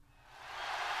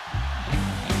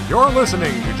You're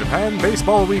listening to Japan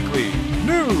Baseball Weekly.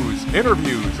 News,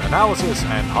 interviews, analysis,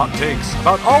 and hot takes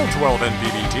about all 12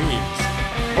 NPB teams.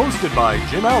 Hosted by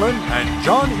Jim Allen and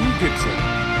John E. Gibson.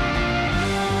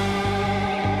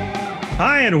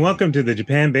 Hi, and welcome to the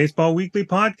Japan Baseball Weekly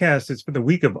podcast. It's for the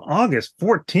week of August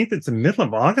 14th. It's the middle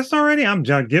of August already. I'm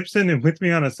John Gibson, and with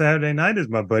me on a Saturday night is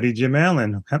my buddy Jim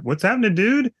Allen. What's happening,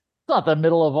 dude? It's not the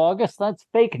middle of August. That's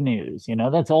fake news. You know,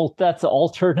 that's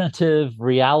alternative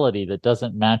reality that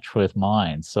doesn't match with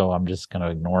mine. So I'm just going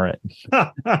to ignore it.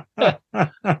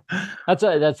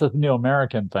 That's a new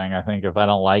American thing. I think if I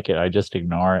don't like it, I just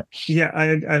ignore it. Yeah,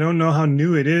 I don't know how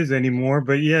new it is anymore,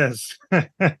 but yes.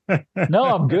 No,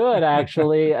 I'm good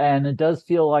actually, and it does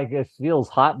feel like it feels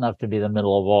hot enough to be the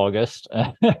middle of August.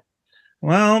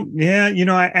 Well, yeah,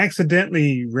 I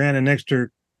accidentally ran an extra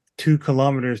 2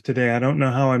 kilometers today. I don't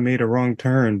know how I made a wrong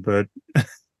turn, but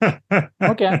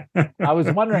okay. I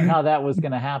was wondering how that was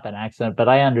going to happen, accident, but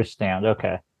I understand.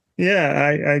 Okay.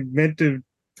 Yeah, I meant to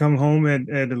come home at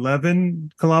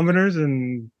 11 kilometers,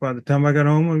 and by the time I got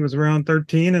home, it was around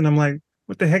 13, and I'm like,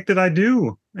 what the heck did I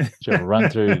do? Should run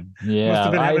through. Yeah,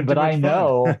 I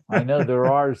know there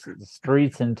are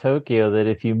streets in Tokyo that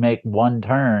if you make one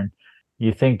turn,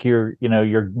 you think you're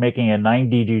making a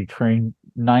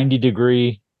 90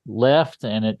 degree left,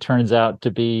 and it turns out to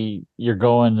be you're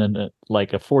going in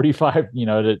like a 45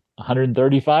 to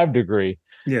 135 degree.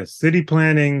 Yes, city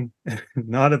planning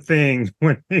not a thing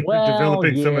when they were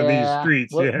developing some of these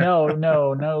streets. Well,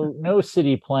 no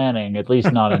city planning, at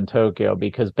least not in Tokyo,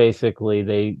 because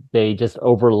basically they just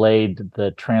overlaid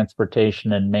the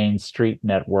transportation and main street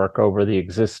network over the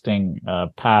existing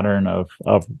pattern of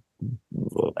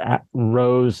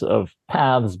rows of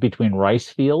paths between rice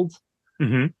fields.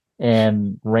 Mm-hmm.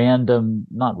 And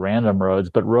not random roads,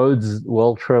 but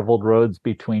well-traveled roads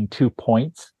between 2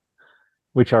 points,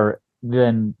 which are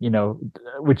then,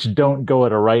 which don't go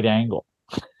at a right angle.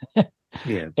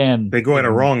 Yeah. And they go at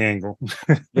a wrong angle.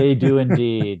 They do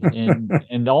indeed.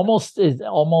 And almost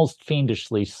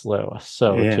fiendishly slow.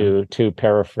 So yeah. to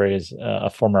paraphrase a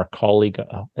former colleague,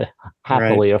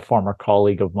 happily right. A former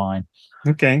colleague of mine.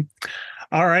 Okay.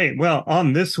 All right. Well,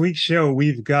 on this week's show,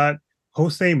 we've got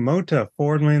Jose Mota,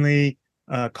 formerly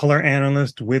color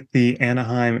analyst with the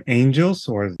Anaheim Angels,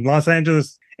 or Los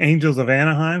Angeles Angels of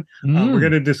Anaheim. We're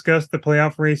going to discuss the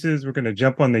playoff races. We're going to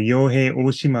jump on the Yohei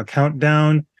Oshima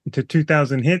countdown to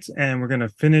 2,000 hits, and we're going to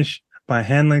finish by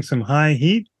handling some high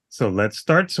heat. So let's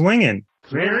start swinging.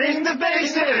 Clearing the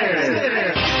bases!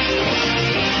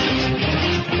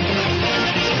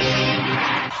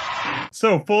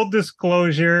 So full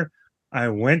disclosure, I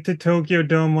went to Tokyo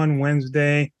Dome on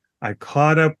Wednesday. I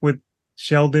caught up with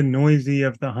Sheldon Noisy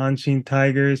of the Hanshin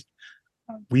Tigers.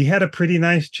 We had a pretty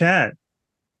nice chat.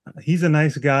 He's a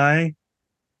nice guy.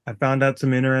 I found out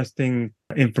some interesting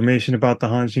information about the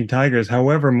Hanshin Tigers.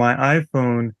 However, my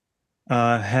iPhone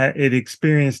it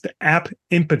experienced app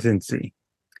impotency.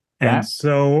 And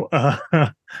so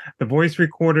the voice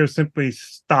recorder simply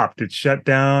stopped. It shut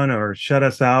down or shut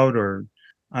us out, or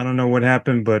I don't know what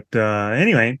happened. But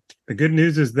anyway, the good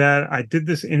news is that I did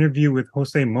this interview with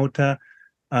Jose Mota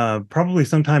probably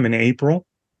sometime in April.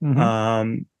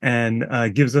 Mm-hmm.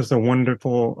 And gives us a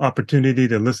wonderful opportunity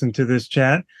to listen to this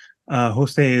chat.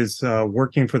 Jose is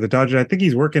working for the Dodgers. I think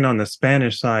he's working on the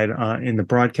Spanish side in the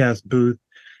broadcast booth.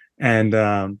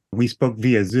 And we spoke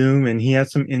via Zoom, and he has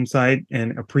some insight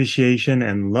and appreciation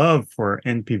and love for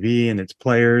NPB and its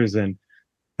players. And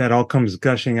that all comes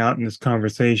gushing out in this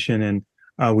conversation. And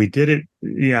we did it.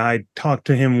 Yeah, I talked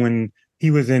to him when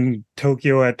he was in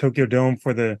Tokyo at Tokyo Dome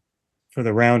for the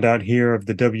round out here of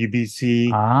the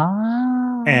WBC.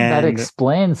 And that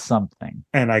explains something.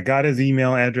 And I got his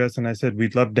email address, and I said,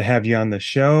 we'd love to have you on the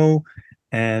show.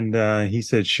 And he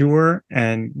said, sure.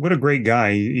 And what a great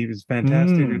guy. He was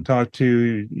fantastic to talk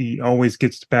to. He always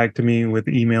gets back to me with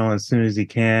email as soon as he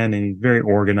can. And he's very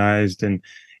organized. And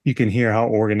you can hear how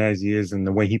organized he is and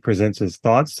the way he presents his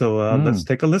thoughts. So let's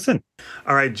take a listen.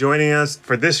 All right, joining us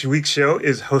for this week's show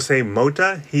is Jose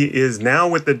Mota. He is now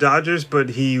with the Dodgers, but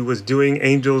he was doing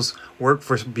Angels work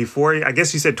before. I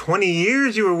guess you said 20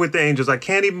 years you were with the Angels. I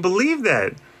can't even believe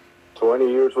that.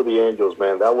 20 years with the Angels,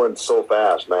 man. That went so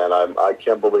fast, man. I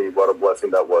can't believe what a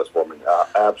blessing that was for me.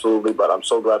 Absolutely, but I'm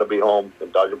so glad to be home in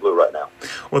Dodger Blue right now.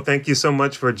 Well, thank you so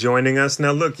much for joining us.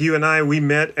 Now, look, you and I, we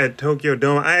met at Tokyo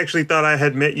Dome. I actually thought I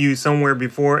had met you somewhere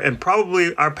before, and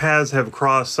probably our paths have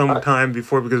crossed sometime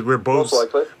before because we're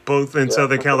both in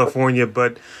Southern California.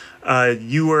 But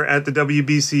you were at the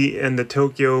WBC and the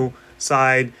Tokyo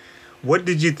side. What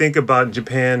did you think about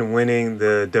Japan winning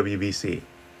the WBC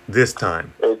this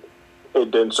time?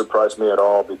 it didn't surprise me at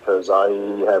all because I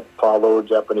have followed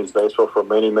Japanese baseball for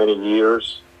many, many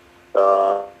years.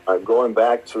 Going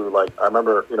back to, like, I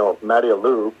remember, Matty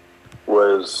Alou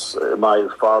was my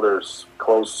father's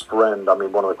close friend. I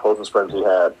mean, one of the closest friends he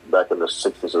had back in the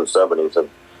 60s and 70s. And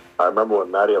I remember when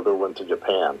Matty Alou went to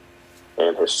Japan,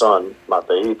 and his son,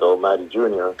 Mateito, Matty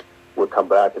Jr., would come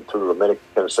back into the Dominican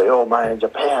and say, "Oh, man,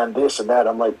 Japan, this and that."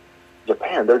 I'm like,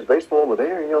 Japan, there's baseball over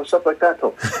there, stuff like that.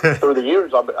 So through the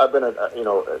years, I've been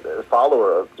a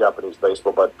follower of Japanese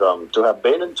baseball, but to have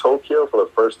been in Tokyo for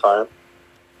the first time,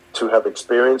 to have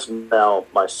experienced now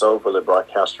myself as a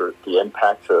broadcaster, the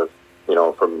impact of,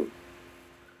 from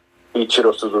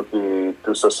Ichiro Suzuki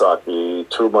to Sasaki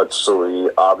to Matsui,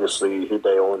 obviously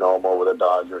Hideo Nomo with the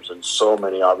Dodgers, and so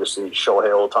many, obviously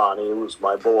Shohei Ohtani, who's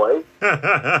my boy.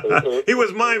 He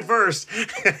was mine first.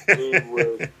 It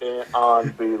was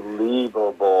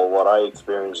unbelievable what I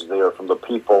experienced there from the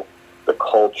people, the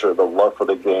culture, the love for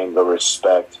the game, the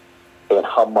respect, and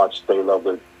how much they love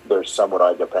their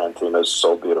Samurai Japan team is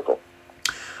so beautiful.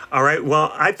 All right.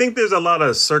 Well, I think there's a lot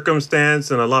of circumstance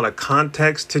and a lot of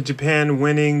context to Japan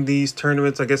winning these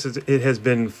tournaments. I guess it has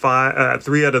been 3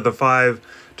 out of the 5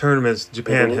 tournaments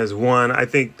Japan has won. I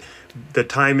think the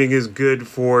timing is good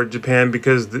for Japan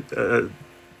because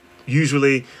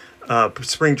usually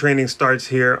spring training starts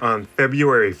here on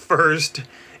February 1st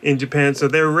in Japan. So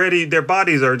they're ready. Their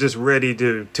bodies are just ready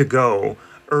to go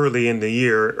early in the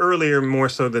year, earlier more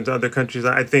so than other countries.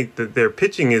 I think that their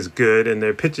pitching is good, and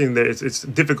their pitching, it's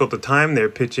difficult to time their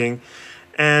pitching.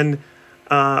 And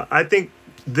I think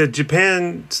the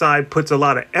Japan side puts a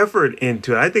lot of effort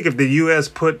into it. I think if the U.S.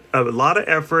 put a lot of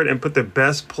effort and put the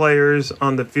best players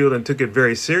on the field and took it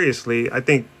very seriously, I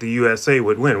think the USA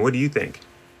would win. What do you think?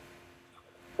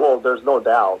 Well, there's no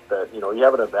doubt that, you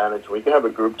have an advantage. We can have a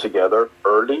group together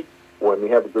early when we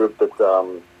have a group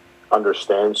that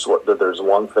understands that there's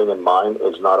one thing in mind.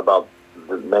 It's not about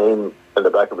the name in the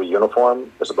back of a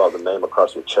uniform. It's about the name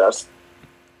across your chest.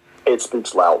 It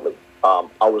speaks loudly.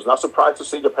 I was not surprised to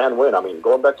see Japan win. I mean,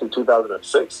 going back to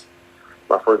 2006,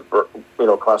 my first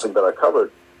classic that I covered,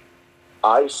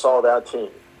 I saw that team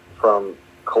from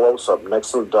close up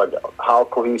next to the dugout, how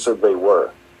cohesive they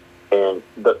were, and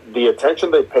the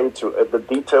attention they paid to the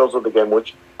details of the game,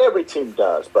 which every team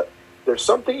does. But there's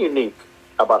something unique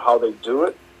about how they do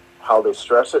it, how they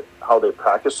stress it, how they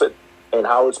practice it, and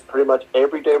how it's pretty much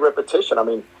everyday repetition. I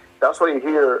mean, that's why you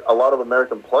hear a lot of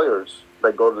American players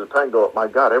that go to Japan go, "My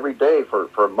God, every day for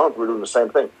a month we're doing the same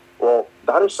thing." Well,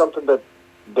 that is something that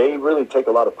they really take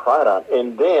a lot of pride on.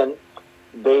 And then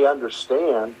they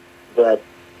understand that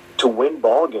to win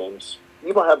ball games,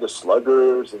 you might have the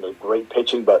sluggers and the great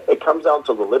pitching, but it comes down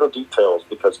to the little details,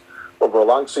 because over a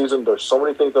long season, there's so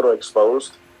many things that are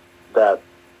exposed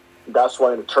that's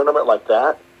why in a tournament like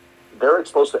that, they're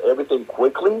exposed to everything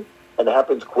quickly, and it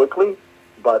happens quickly,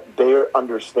 but they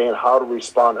understand how to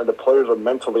respond, and the players are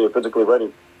mentally and physically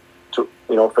ready to,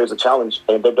 face a challenge,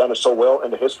 and they've done it so well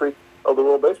in the history of the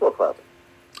World Baseball Classic.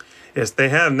 Yes, they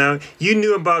have. Now, you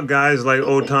knew about guys like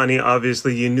Ohtani,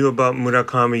 obviously. You knew about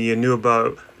Murakami. You knew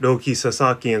about Roki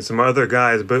Sasaki and some other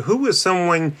guys. But who was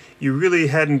someone you really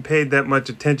hadn't paid that much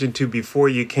attention to before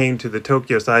you came to the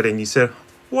Tokyo side and you said,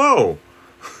 whoa?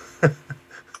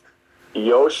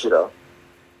 Yoshida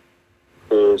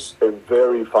is a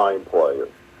very fine player.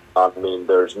 I mean,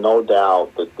 there's no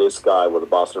doubt that this guy with the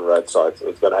Boston Red Sox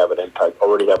is going to have an impact,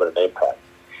 already having an impact.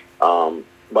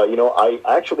 But, I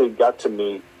actually got to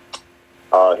meet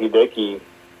Hideki,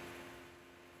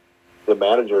 the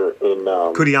manager, in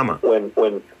Kuriyama.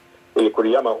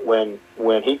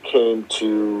 When he came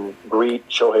to greet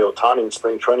Shohei Ohtani in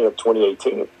spring training of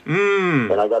 2018.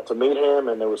 And I got to meet him,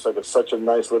 and there was such a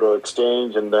nice little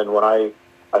exchange. And then when I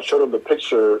showed him the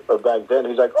picture of back then,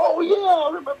 he's like, "Oh yeah,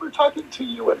 I remember talking to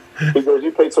you." And he goes,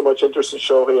 "You paid so much interest in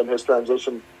Shohei and his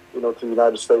transition, to the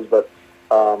United States." But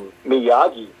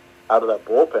Miyagi out of that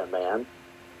bullpen, man,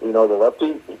 the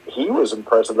lefty, he was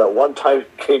impressive. That one time he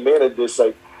came in and just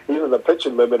even the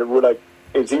pitching limit, and we're like,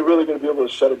 is he really going to be able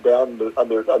to shut it down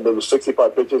under the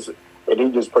 65 pitches? And he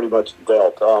just pretty much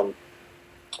dealt.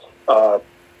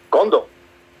 Gondo,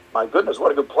 my goodness,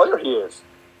 what a good player he is.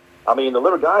 I mean, the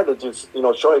little guy that just,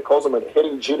 Shohei calls him a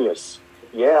hitting genius.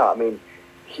 Yeah, I mean,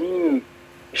 he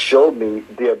showed me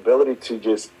the ability to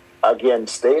just, again,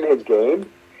 stay in his game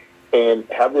and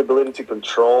have the ability to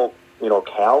control,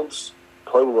 counts,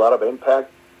 play with a lot of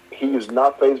impact. He is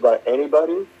not fazed by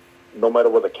anybody, no matter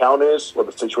what the count is, what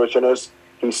the situation is.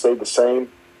 He stayed the same.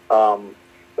 And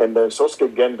then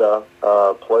Sosuke Genda,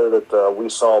 a player that we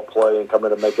saw play and come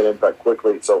in and make an impact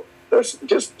quickly. So there's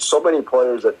just so many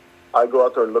players that I go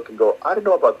out there and look and go, I don't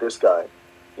know about this guy.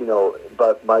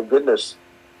 but my goodness,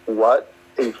 what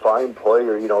a fine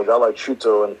player, a guy like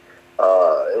Shuto. And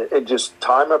it just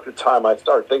time after time, I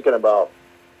start thinking about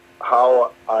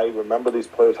how I remember these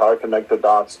players, how I connect the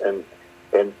dots, and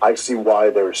I see why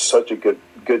they're such a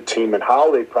good team and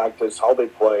how they practice, how they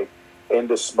play, and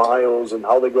the smiles and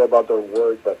how they go about their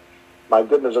work. But my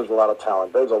goodness, there's a lot of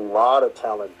talent. There's a lot of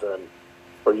talent. And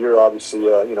for you, obviously,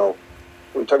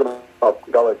 we talk about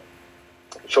a guy like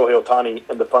Shohei Ohtani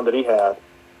and the fun that he had.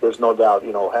 There's no doubt,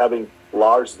 having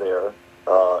Lars there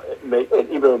made an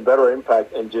even better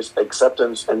impact and just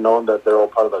acceptance and knowing that they're all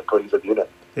part of the cohesive unit.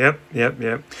 Yep.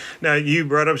 Now, you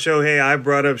brought up Shohei. I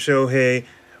brought up Shohei.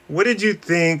 What did you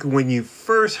think when you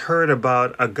first heard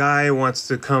about a guy who wants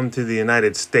to come to the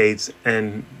United States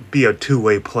and be a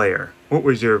two-way player? What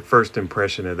was your first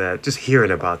impression of that, just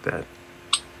hearing about that?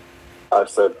 I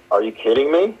said, are you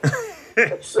kidding me?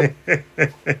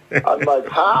 I'm like,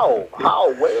 how,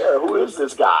 where, who is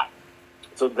this guy?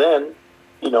 So then,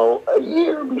 a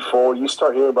year before you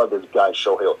start hearing about this guy,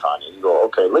 Shohei Ohtani, and you go,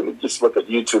 okay, let me just look at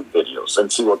YouTube videos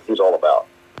and see what he's all about.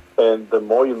 And the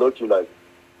more you look, you're like,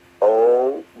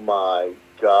 oh my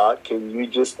God, can you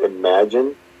just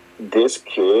imagine this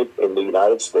kid in the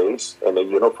United States in a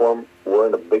uniform,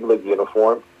 wearing a big league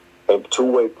uniform, and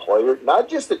two-way player? Not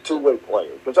just a two-way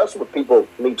player, because that's what people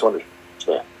need to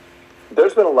understand.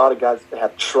 There's been a lot of guys that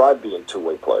have tried being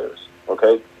two-way players,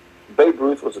 okay? Babe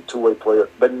Ruth was a two-way player,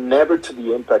 but never to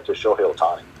the impact of Shohei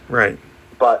Ohtani. Right.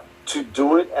 But to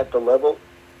do it at the level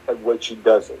at which he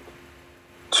does it,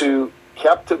 to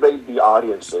captivate the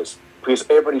audiences because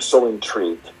everybody's so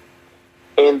intrigued,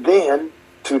 and then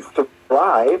to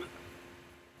thrive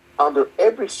under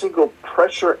every single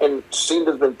pressure and scene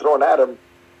that's been thrown at him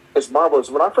is marvelous.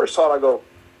 When I first saw it, I go,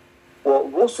 well,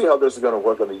 we'll see how this is going to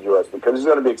work in the U.S. because he's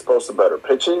going to be exposed to better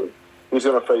pitching. He's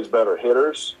going to face better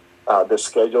hitters. The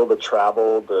schedule, the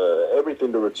travel,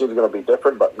 everything, the routine is going to be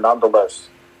different. But nonetheless,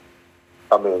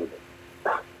 I mean,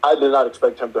 I did not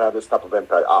expect him to have this type of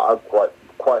impact. I'm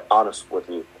quite honest with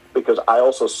you because I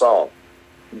also saw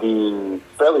the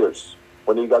failures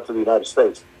when he got to the United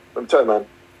States. Let me tell you, man,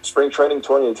 spring training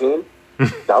 2018,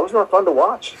 that was not fun to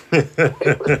watch.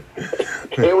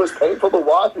 It was painful to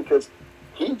watch because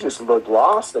he just looked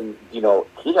lost and, he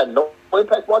had no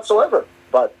impact whatsoever.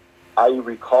 But I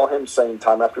recall him saying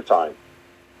time after time,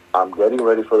 I'm getting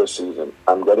ready for the season.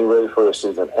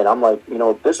 And I'm like,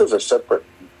 this is a separate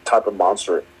type of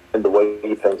monster in the way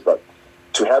he thinks. But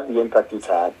to have the impact he's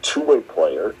had, two-way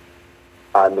player,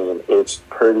 I mean, it's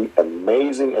pretty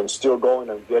amazing and still going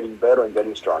and getting better and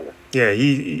getting stronger. Yeah,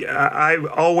 I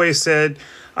always said,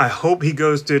 I hope he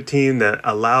goes to a team that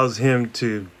allows him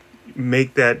to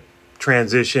make that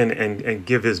transition and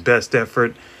give his best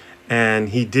effort. And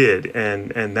he did,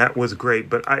 and that was great.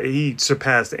 But he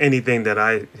surpassed anything that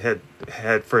I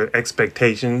had for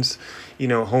expectations.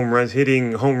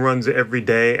 Hitting home runs every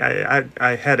day.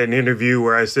 I had an interview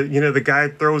where I said, the guy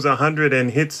throws 100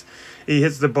 and he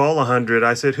hits the ball 100.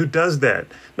 I said, who does that?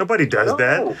 Nobody does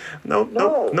that.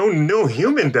 No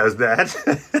human does that.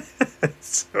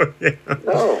 So, yeah.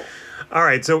 No. All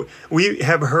right, so we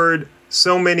have heard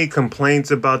so many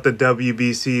complaints about the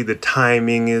WBC. The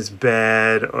timing is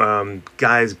bad.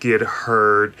 Guys get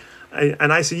hurt.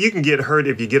 And I say you can get hurt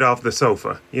if you get off the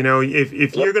sofa.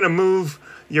 If you're going to move,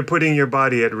 you're putting your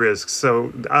body at risk.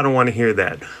 So I don't want to hear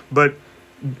that. But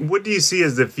what do you see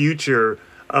as the future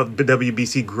of the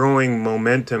WBC growing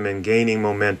momentum and gaining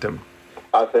momentum?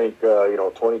 I think,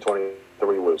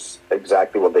 2023 was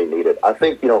exactly what they needed. I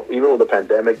think, even with the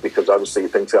pandemic, because obviously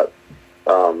things got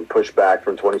pushed back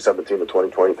from 2017 to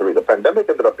 2023. The pandemic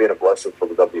ended up being a blessing for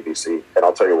the WBC, and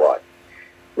I'll tell you why.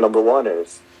 Number one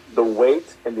is the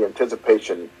wait and the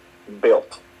anticipation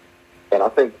built. And I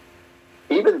think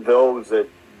even those that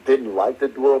didn't like the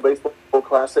World Baseball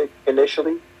Classic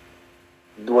initially,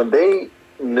 when they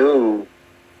knew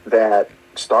that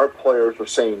star players were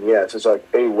saying yes, it's like,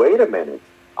 hey, wait a minute,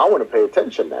 I want to pay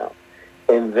attention now.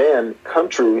 And then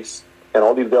countries and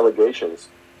all these delegations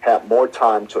have more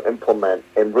time to implement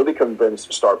and really convince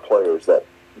star players that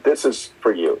this is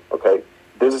for you, okay?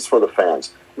 This is for the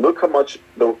fans. Look how much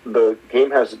the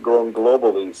game has grown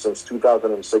globally since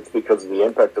 2006 because of the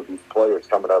impact of these players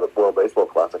coming out of the World Baseball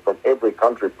Classic from every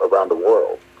country around the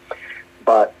world.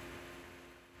 But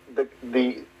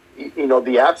the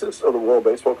absence of the World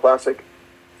Baseball Classic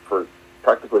for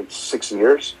practically 6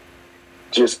 years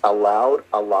just allowed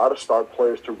a lot of star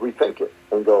players to rethink it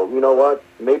and go, you know what,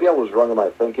 maybe I was wrong in my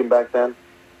thinking back then.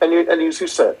 And as you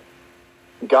said,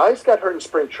 guys got hurt in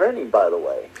spring training, by the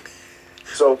way.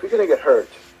 So if you're going to get hurt,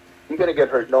 you're going to get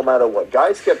hurt no matter what.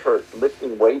 Guys get hurt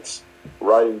lifting weights,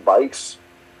 riding bikes,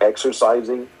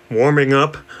 exercising, warming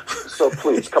up. So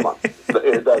please, come on.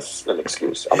 That's an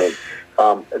excuse. I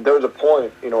mean, there was a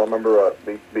point, I remember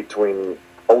between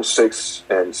 06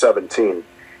 and 17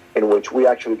 in which we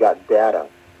actually got data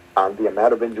on the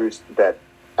amount of injuries that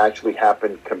actually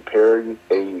happened comparing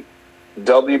a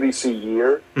WBC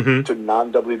year to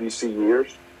non-WBC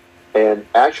years. And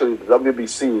actually, the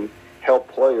WBC helped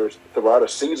players throughout a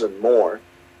season more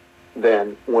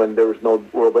than when there was no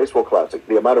World Baseball Classic.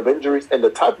 The amount of injuries and the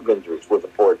type of injuries was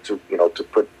important to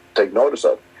take notice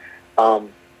of.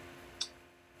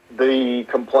 The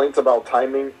complaints about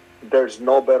timing, there's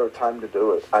no better time to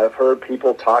do it. I've heard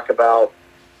people talk about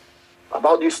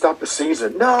you stop the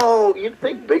season. No, you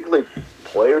think big league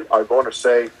players are going to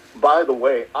say, by the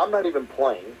way, I'm not even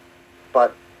playing,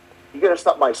 but you're going to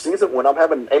stop my season when I'm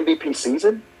having an MVP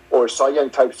season or a Cy Young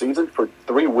type season for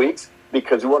 3 weeks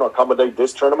because you want to accommodate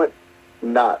this tournament?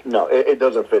 No, it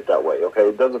doesn't fit that way, okay?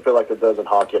 It doesn't feel like it does in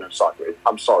hockey and in soccer.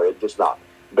 I'm sorry, it does not.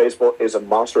 Baseball is a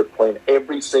monster playing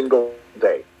every single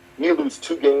day. You lose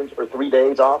 2 games or 3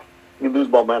 days off, you lose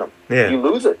momentum. Yeah. You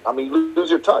lose it. I mean, you lose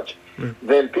your touch.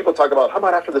 Then people talk about, how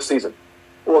about after the season?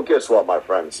 Well, guess what, my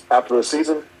friends? After the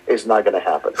season, it's not going to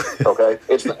happen, okay?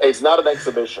 It's not an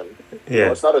exhibition.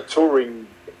 Yeah. It's not a touring,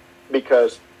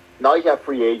 because now you have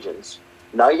free agents.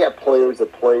 Now you have players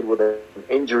that played with an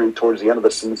injury towards the end of the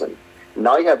season.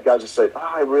 Now you have guys that say,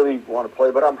 I really want to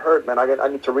play, but I'm hurt, man. I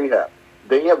need to rehab.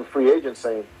 Then you have a free agent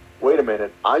saying, wait a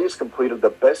minute, I just completed the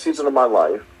best season of my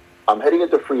life. I'm heading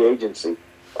into free agency,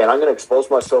 and I'm going to expose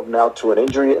myself now to an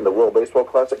injury in the World Baseball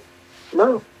Classic?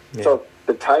 No. Yeah. So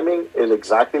the timing is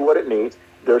exactly what it needs.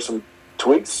 There's some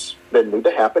tweaks that need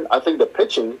to happen. I think the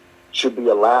pitching should be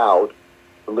allowed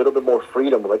a little bit more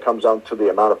freedom when it comes down to the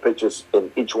amount of pitches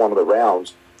in each one of the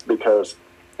rounds, because,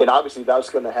 and obviously that's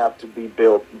going to have to be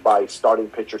built by starting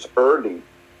pitchers early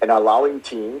and allowing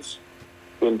teams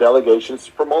in delegations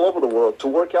from all over the world to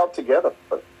work out together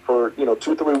for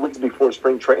 2-3 weeks before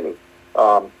spring training.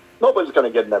 Nobody's going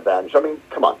to get an advantage. I mean,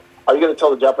 come on. Are you going to tell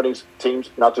the Japanese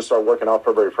teams not to start working out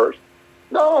February 1st?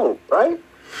 No, right?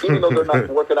 Even though they're not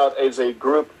working out as a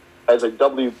group, as a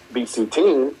WBC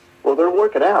team, well, they're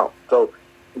working out. So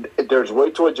there's a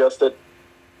way to adjust it.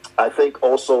 I think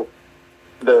also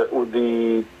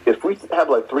if we have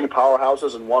like 3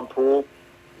 powerhouses in one pool,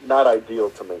 not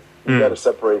ideal to me. You got to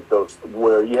separate those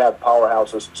where you have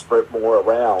powerhouses spread more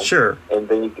around. Sure. And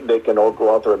then they can all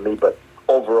go out there and meet. But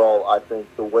overall, I think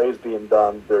the way it's being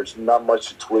done, there's not much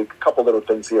to tweak. A couple little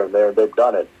things here and there. They've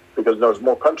done it because there's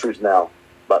more countries now.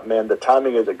 But, man, the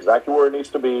timing is exactly where it needs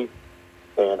to be.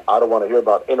 And I don't want to hear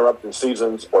about interrupting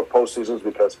seasons or postseasons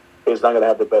because it's not going to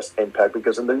have the best impact.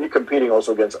 Because and then you're competing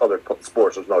also against other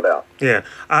sports, there's no doubt. Yeah.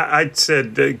 I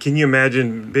said, can you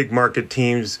imagine big market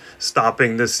teams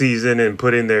stopping the season and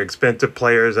putting their expensive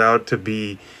players out to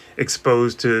be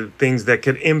exposed to things that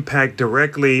could impact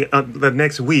directly the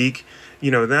next week?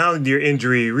 Now your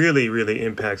injury really, really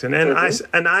impacts. And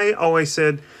I always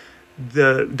said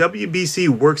the WBC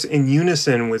works in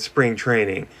unison with spring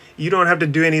training. You don't have to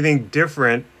do anything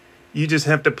different. You just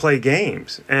have to play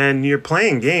games. And you're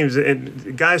playing games.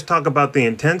 And guys talk about the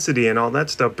intensity and all that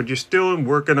stuff, but you're still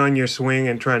working on your swing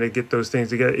and trying to get those things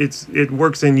together. It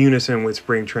works in unison with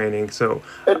spring training. So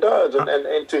it does.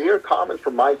 And to hear comments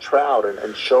from Mike Trout and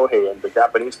Shohei and the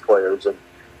Japanese players and,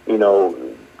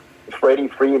 Freddie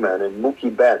Freeman and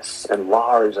Mookie Betts and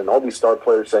Lars and all these star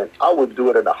players saying, I would do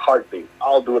it in a heartbeat.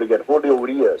 I'll do it again. Julio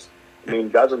Urias. I mean,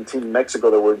 guys on Team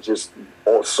Mexico that were just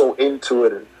all so into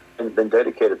it and been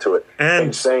dedicated to it.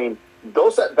 And saying,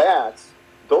 those at-bats,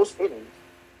 those innings,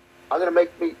 are going to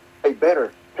make me a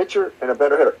better pitcher and a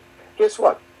better hitter. Guess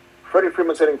what? Freddie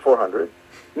Freeman's hitting 400.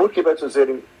 Mookie Betts is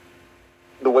hitting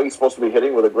the way he's supposed to be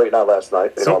hitting with a great night last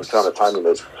night. I'm trying to timing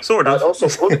this. Sort of. Also,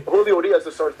 Julio Urias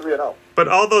is starts 3-0. But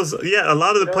all those, a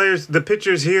lot of the players, the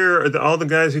pitchers here, all the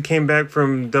guys who came back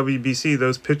from WBC,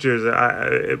 those pitchers,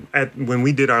 when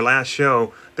we did our last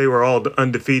show, they were all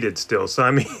undefeated still. So,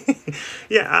 I mean,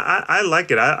 I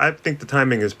like it. I think the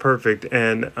timing is perfect.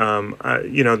 And,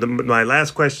 my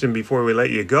last question before we let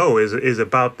you go is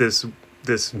about this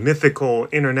mythical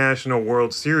International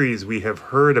World Series we have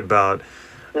heard about.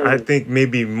 I think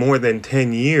maybe more than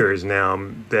 10 years now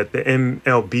that the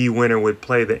MLB winner would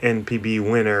play the NPB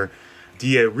winner. Do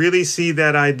you really see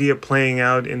that idea playing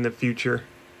out in the future?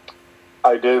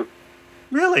 I do.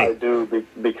 Really? I do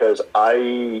because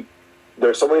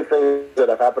there's so many things that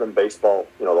have happened in baseball,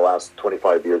 the last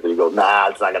 25 years that you go, nah,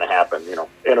 it's not going to happen.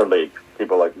 Interleague.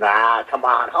 People are like, nah, come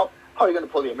on. How are you going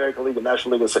to play the American League, the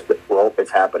National League? Well,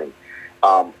 it's happening.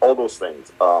 All those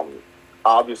things.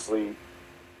 Obviously,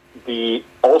 the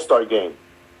All-Star game,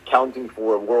 counting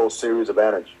for a World Series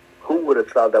advantage. Who would have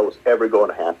thought that was ever going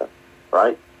to happen,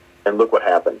 right? And look what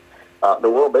happened. The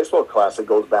World Baseball Classic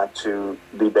goes back to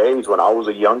the days when I was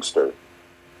a youngster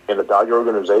in the Dodger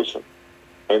organization,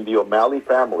 and the O'Malley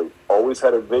family always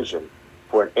had a vision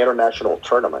for an international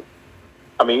tournament.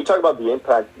 I mean, you talk about the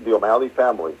impact the O'Malley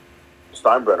family,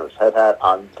 Steinbrenners, have had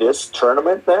on this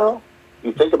tournament now.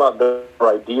 You think about their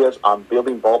ideas on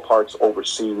building ballparks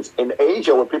overseas. In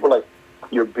Asia, where people are like,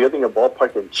 you're building a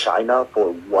ballpark in China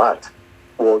for what?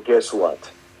 Well, guess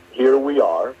what? Here we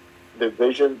are. The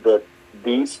vision that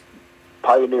these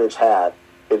pioneers had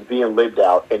is being lived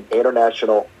out in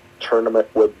international tournament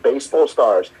with baseball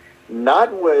stars,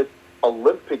 not with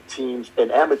Olympic teams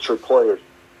and amateur players.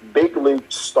 Big league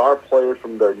star players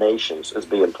from their nations is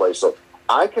being played. So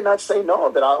I cannot say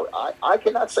no. I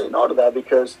cannot say no to that,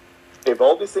 because if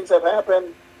all these things have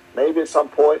happened, maybe at some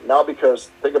point now, because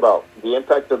think about the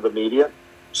impact of the media,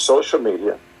 social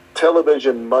media,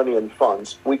 television, money, and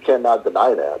funds, we cannot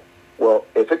deny that. Well,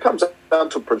 if it comes down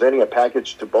to presenting a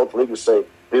package to both leagues to say,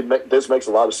 this makes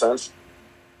a lot of sense,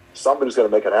 somebody's going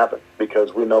to make it happen,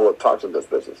 because we know what talks in this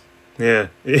business. Yeah,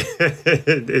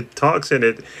 it talks in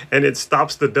it, and it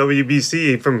stops the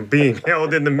WBC from being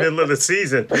held in the middle of the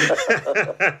season.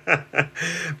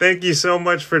 Thank you so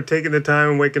much for taking the time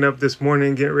and waking up this morning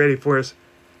and getting ready for us.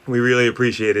 We really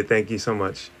appreciate it. Thank you so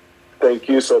much. Thank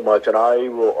you so much. And I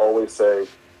will always say,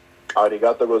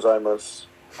 arigato gozaimasu.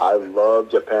 I love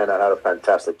Japan. I had a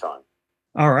fantastic time.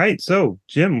 All right. So,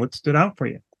 Jim, what stood out for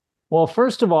you? Well,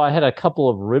 first of all, I had a couple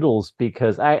of riddles,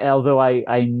 because although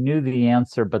I knew the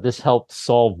answer, but this helped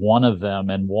solve one of them,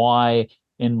 and why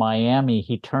in Miami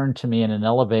he turned to me in an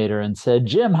elevator and said,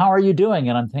 "Jim, how are you doing?"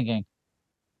 And I'm thinking,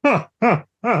 I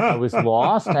was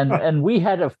lost. And we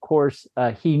had, of course,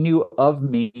 he knew of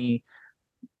me.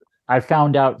 I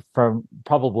found out from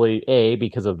probably A,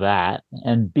 because of that,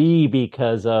 and B,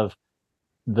 because of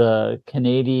the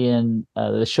Canadian,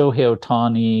 the Shohei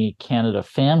Ohtani Canada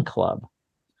fan club,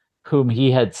 whom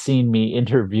he had seen me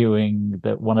interviewing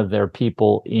one of their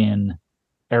people in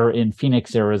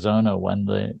Phoenix, Arizona, when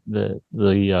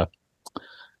the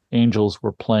Angels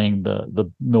were playing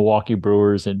the Milwaukee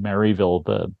Brewers in Maryville,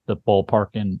 the ballpark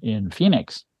in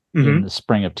Phoenix, in the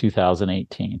spring of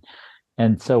 2018.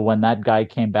 And so when that guy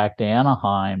came back to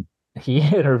Anaheim, he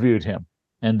interviewed him,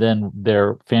 and then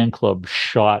their fan club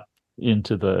shot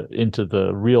into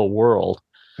the real world.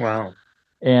 Wow.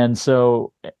 And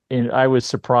so I was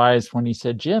surprised when he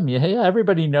said, "Jim, yeah,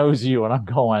 everybody knows you." And I'm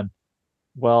going,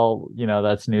 well,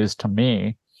 that's news to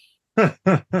me.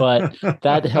 But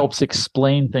that helps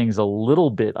explain things a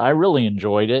little bit. I really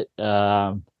enjoyed it.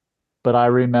 But I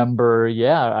remember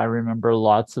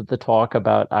lots of the talk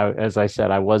about, as I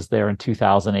said, I was there in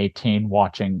 2018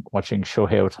 watching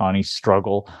Shohei Ohtani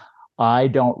struggle. I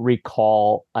don't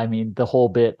recall, the whole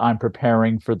bit, I'm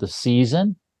preparing for the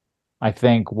season, I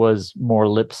think, was more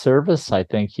lip service. I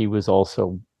think he was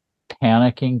also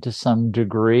panicking to some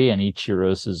degree, and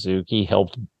Ichiro Suzuki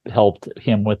helped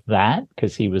him with that,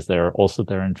 because he was also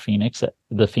there in Phoenix,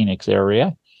 the Phoenix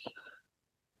area.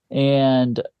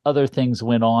 And other things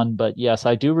went on, but yes,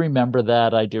 I do remember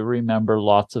that. I do remember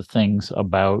lots of things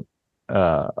about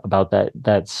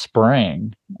that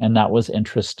spring, and that was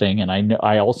interesting. And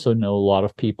I also know a lot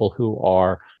of people who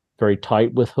are very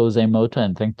tight with Jose Mota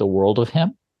and think the world of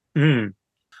him. Mm.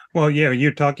 Well, yeah,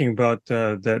 you're talking about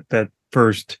that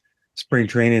first spring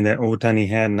training that Ohtani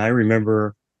had, and I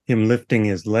remember him lifting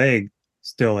his leg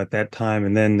still at that time,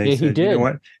 and then they said, "You know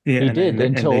what?" Yeah,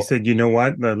 and they said, "You know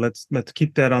what? Let's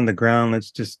keep that on the ground. Let's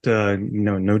just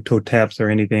no toe taps or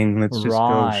anything. Let's just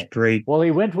go straight." Well, he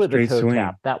went with a toe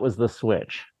tap. That was the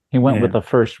switch. He went with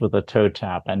a toe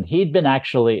tap, and he'd been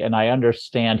and I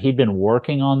understand he'd been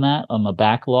working on that on the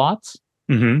back lots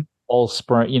all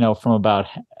spring. From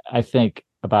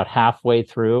about halfway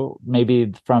through, maybe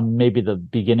the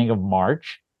beginning of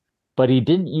March. But he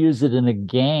didn't use it in a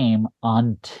game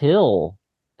until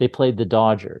they played the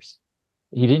Dodgers.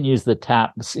 He didn't use the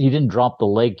tap. He didn't drop the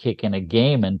leg kick in a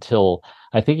game until,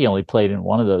 I think he only played in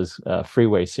one of those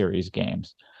Freeway Series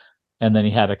games. And then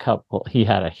he had a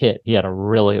hit. He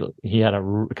had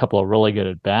a couple of really good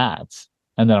at bats.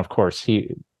 And then, of course,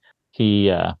 he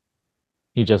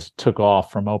just took off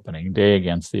from opening day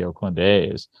against the Oakland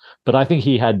A's. But I think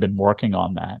he had been working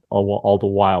on that all the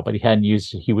while, but he hadn't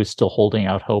used it. He was still holding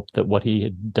out hope that what he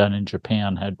had done in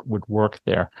Japan would work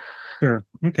there. Sure.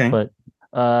 Okay. But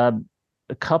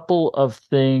a couple of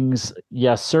things.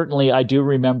 Yes, certainly I do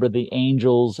remember the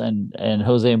Angels and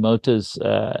Jose Mota's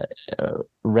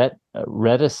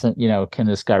reticent, can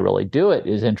this guy really do it,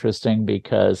 is interesting,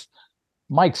 because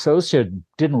Mike Scioscia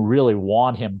didn't really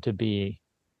want him to be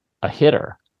a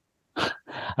hitter.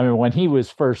 I mean, when he was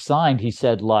first signed, he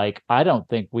said, like, I don't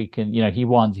think we can, he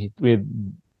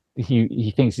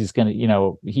thinks he's going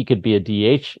to, he could be a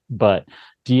DH, but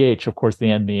DH, of course,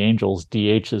 the Angels,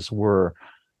 DHs were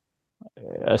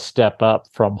a step up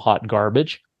from hot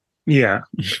garbage. Yeah.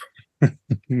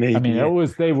 Maybe. I mean,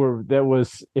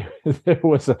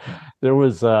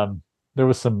 there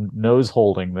was some nose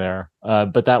holding there,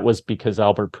 but that was because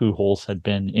Albert Pujols had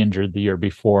been injured the year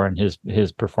before, and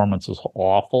his performance was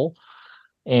awful,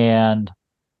 and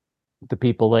the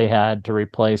people they had to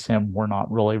replace him were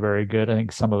not really very good. I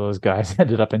think some of those guys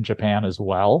ended up in Japan as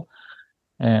well,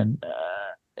 and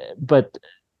but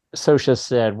Sosha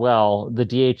said, "Well, the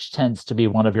DH tends to be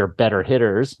one of your better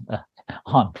hitters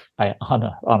on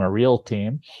a real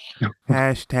team."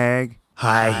 Hashtag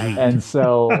high heat. And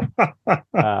so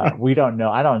we don't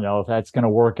know. I don't know if that's going to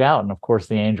work out. And of course,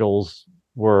 the Angels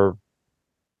were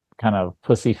kind of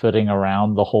pussyfooting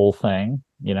around the whole thing.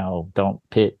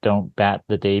 Don't bat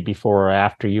the day before or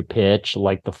after you pitch,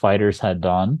 like the fighters had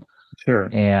done. Sure.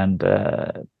 And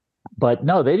but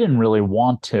no, they didn't really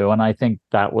want to. And I think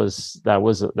that was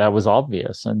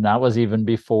obvious. And that was even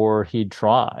before he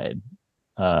tried.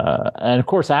 And of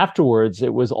course, afterwards,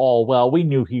 it was all, well, we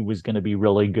knew he was going to be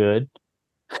really good.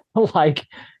 Like,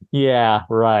 yeah,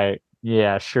 right.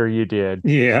 Yeah, sure you did.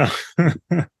 Yeah.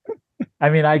 I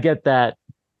mean, I get that.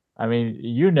 I mean,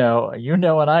 and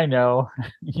I know,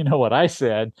 what I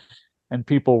said, and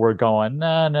people were going,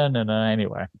 no.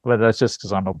 Anyway, but that's just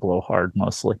because I'm a blowhard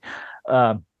mostly.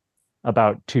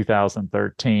 About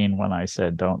 2013, when I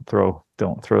said, don't throw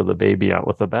the baby out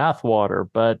with the bathwater.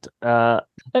 But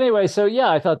anyway, so yeah,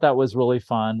 I thought that was really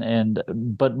fun.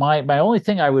 But my only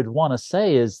thing I would want to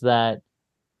say is that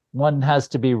one has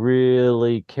to be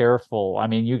really careful. I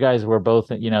mean, you guys were both,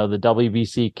 the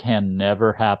WBC can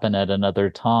never happen at another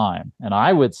time. And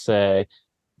I would say,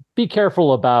 be careful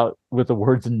with the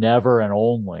words never and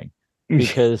only,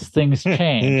 because things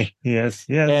change. Yes.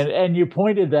 And you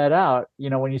pointed that out,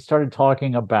 when you started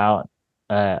talking about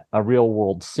a real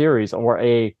World Series or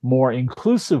a more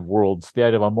inclusive the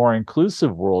idea of a more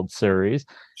inclusive World Series.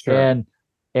 Sure.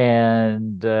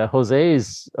 And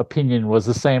Jose's opinion was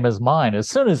the same as mine. As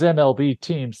soon as MLB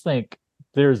teams think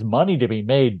there's money to be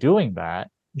made doing that,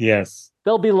 yes,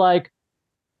 they'll be like,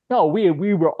 no, we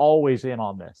were always in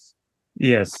on this.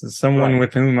 Yes, someone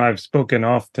with whom I've spoken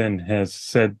often has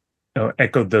said,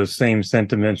 echoed those same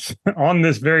sentiments on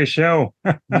this very show.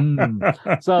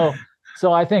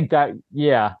 So I think that,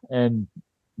 yeah, and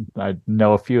I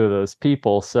know a few of those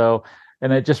people. So,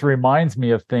 and it just reminds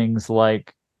me of things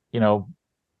like,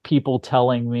 people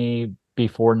telling me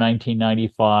before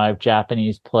 1995,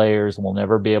 Japanese players will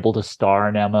never be able to star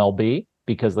in MLB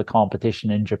because the competition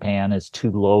in Japan is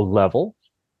too low level.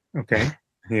 Okay.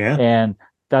 Yeah. And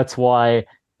that's why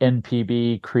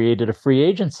NPB created a free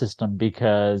agent system,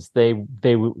 because they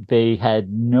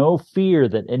had no fear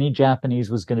that any Japanese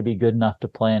was going to be good enough to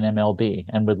play in MLB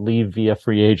and would leave via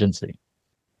free agency.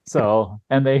 So,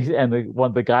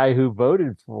 the guy who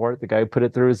voted for it, the guy who put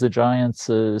it through as the Giants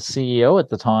CEO at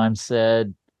the time,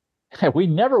 said, "We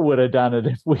never would have done it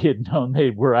if we had known they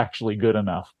were actually good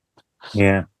enough."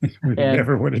 Yeah, we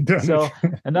never would have done it. So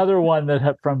another one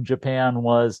that from Japan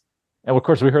was, and of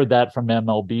course we heard that from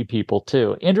MLB people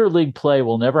too, interleague play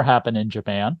will never happen in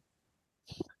Japan.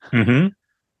 Mm-hmm.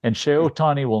 And Shohei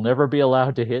Ohtani will never be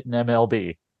allowed to hit in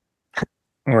MLB.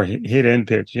 Or hit and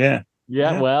pitch, yeah.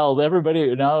 Yeah, well,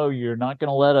 everybody, no, you're not going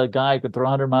to let a guy who could throw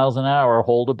 100 miles an hour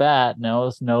hold a bat.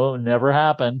 No, never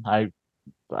happened.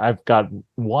 I've got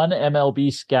one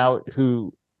MLB scout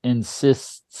who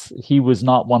insists he was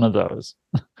not one of those.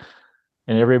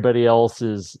 And everyone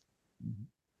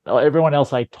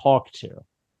else I talked to,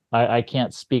 I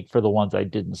can't speak for the ones I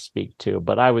didn't speak to,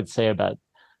 but I would say about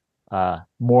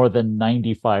more than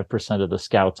 95% of the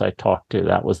scouts I talked to,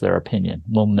 that was their opinion.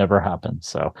 Will never happen.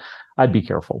 So I'd be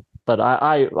careful. But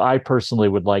I personally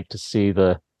would like to see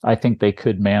I think they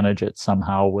could manage it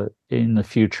somehow in the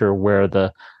future, where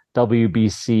the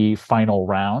WBC final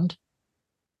round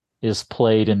is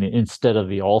played instead of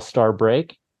the All-Star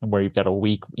break, and where you've got a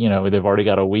week, they've already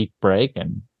got a week break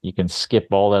and you can skip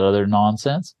all that other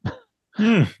nonsense.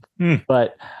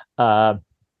 But I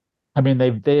mean,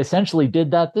 they essentially did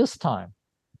that this time.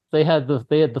 They had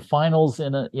the finals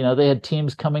they had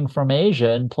teams coming from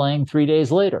Asia and playing 3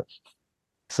 days later.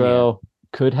 So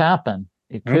could happen.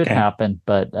 It could happen,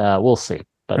 but we'll see.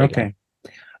 But okay.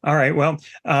 All right. Well,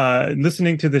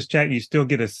 listening to this chat, you still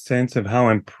get a sense of how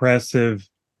impressive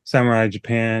Samurai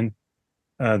Japan,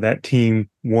 that team,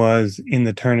 was in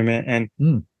the tournament. And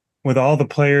with all the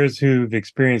players who've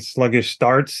experienced sluggish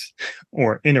starts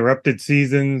or interrupted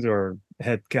seasons or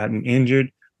had gotten injured,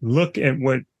 look at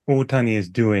what Ohtani is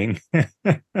doing.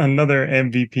 Another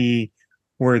MVP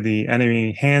worthy, and I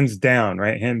mean, hands down,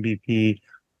 right? MVP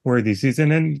worthy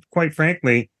season. And quite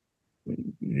frankly,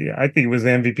 I think it was the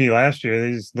MVP last year.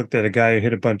 They just looked at a guy who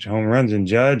hit a bunch of home runs and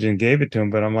Judge and gave it to him.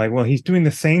 But I'm like, well, he's doing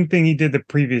the same thing he did the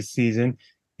previous season.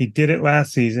 He did it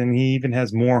last season. He even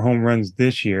has more home runs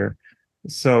this year.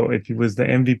 So if he was the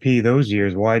MVP those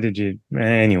years, why did you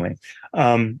anyway?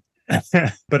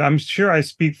 But I'm sure I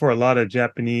speak for a lot of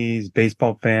Japanese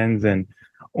baseball fans and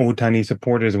Ohtani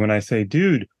supporters when I say,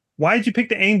 dude, why did you pick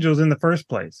the Angels in the first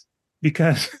place?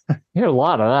 Because you hear a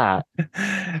lot of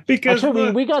that. Because actually,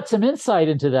 look, we got some insight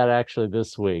into that actually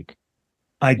this week.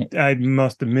 I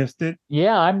must have missed it.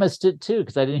 Yeah, I missed it too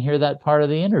because I didn't hear that part of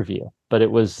the interview. But there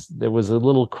was a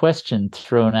little question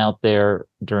thrown out there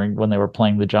when they were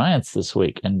playing the Giants this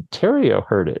week, and Terrio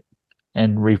heard it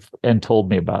and told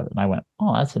me about it, and I went,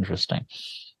 "Oh, that's interesting."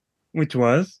 Which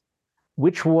was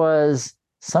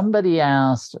somebody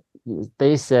asked.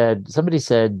 Somebody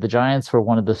said the Giants were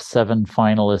one of the 7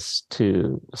 finalists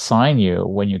to sign you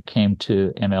when you came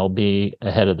to MLB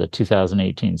ahead of the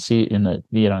 2018 season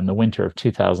in the winter of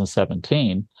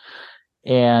 2017.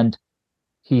 And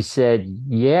he said,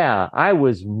 yeah, I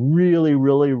was really,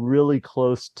 really, really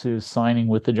close to signing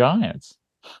with the Giants.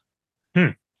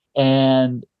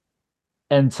 And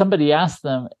somebody asked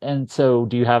them, and so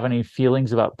do you have any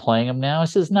feelings about playing him now? He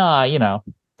says, nah,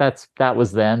 that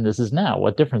was then, this is now.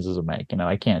 What difference does it make?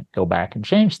 I can't go back and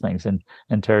change things. And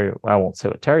Terrio, I won't say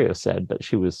what Terrio said, but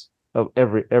she was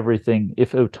everything.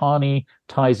 If Ohtani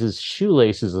ties his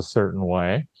shoelaces a certain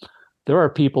way, there are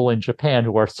people in Japan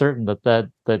who are certain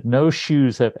that no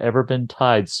shoes have ever been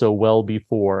tied so well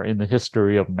before in the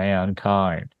history of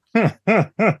mankind.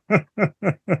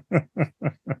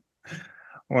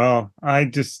 Well, I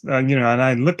just and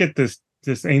I look at this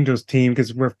Angels team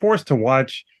because we're forced to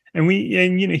watch. And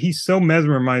he's so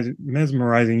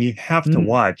mesmerizing. You have to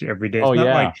watch every day.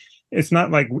 It's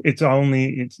not like it's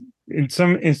in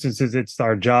some instances it's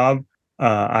our job.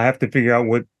 I have to figure out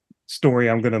what story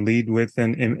I'm going to lead with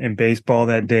in baseball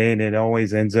that day, and it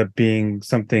always ends up being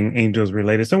something Angels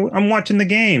related. So I'm watching the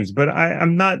games, but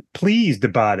I'm not pleased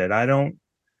about it. I don't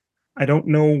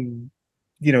know.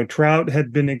 Mike Trout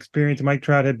had been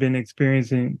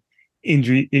experiencing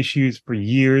injury issues for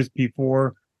years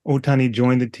before Ohtani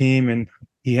joined the team, and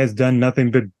he has done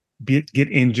nothing but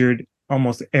get injured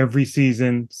almost every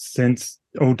season since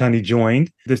Ohtani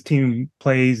joined. This team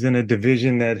plays in a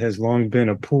division that has long been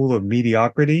a pool of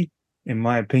mediocrity, in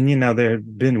my opinion. Now, there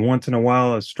have been once in a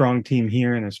while a strong team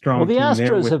here and a strong team there. Well, the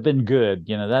Astros have been good.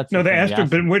 That's no, the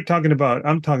Astros, but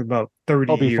I'm talking about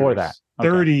 30 years. Before that. Okay.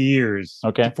 30 years.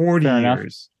 Okay. 40 Fair years.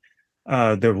 Enough.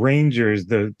 The Rangers,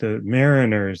 the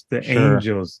Mariners, the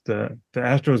Angels, the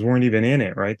Astros weren't even in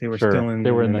it, right? They were still in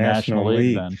the National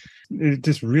League. Then. It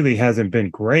just really hasn't been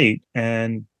great.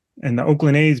 And the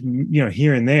Oakland A's,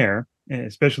 here and there,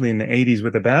 especially in the 80s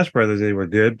with the Bash Brothers, they were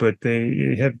good, but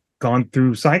they have gone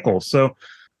through cycles. So,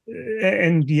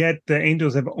 and yet the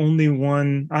Angels have only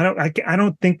won. I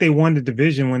don't think they won the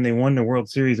division when they won the World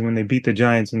Series and when they beat the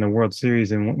Giants in the World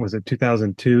Series in, what was it,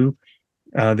 2002?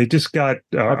 They just got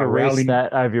I've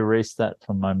erased that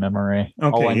from my memory.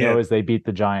 Okay, all I know is they beat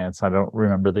the Giants. I don't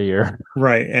remember the year.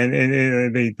 Right,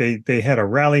 and they had a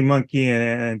rally monkey,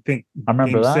 and I think I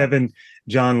remember Game 7,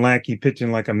 John Lackey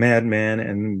pitching like a madman,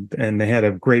 and they had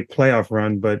a great playoff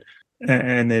run,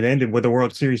 and it ended with a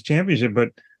World Series championship.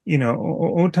 But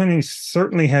Ohtani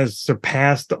certainly has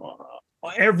surpassed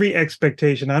every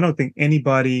expectation. I don't think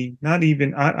anybody, not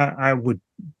even I would.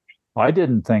 I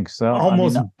didn't think so.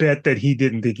 Almost bet that he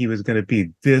didn't think he was going to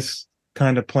be this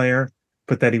kind of player,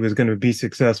 but that he was going to be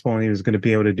successful and he was going to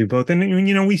be able to do both.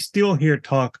 And, we still hear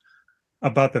talk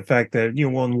about the fact that,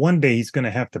 one day he's going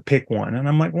to have to pick one. And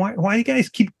I'm like, why do you guys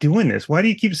keep doing this? Why do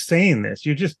you keep saying this?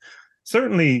 You're just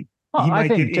certainly he might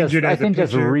get injured as a pitcher. I think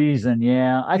there's a reason.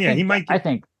 Yeah. I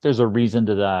think there's a reason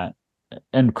to that.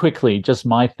 And quickly, just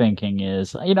my thinking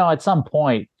is, at some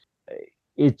point,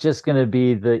 it's just going to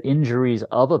be the injuries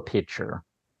of a pitcher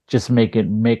just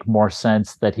make more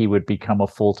sense that he would become a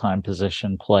full-time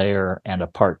position player and a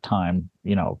part-time,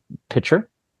 pitcher.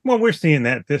 Well, we're seeing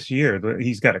that this year.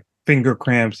 He's got finger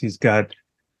cramps. He's got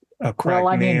a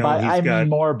cracked nail. I mean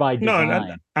more by design.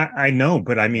 No, I know,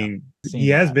 but I mean, he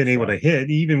has been able to hit.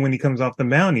 Even when he comes off the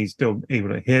mound, he's still able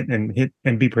to hit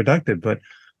and be productive. But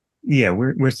yeah,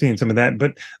 we're seeing some of that.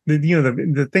 But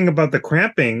the thing about the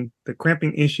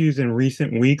cramping issues in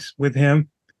recent weeks with him,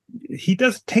 he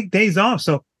does take days off.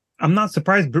 So I'm not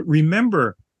surprised. But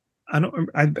remember,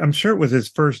 I'm sure it was his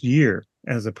first year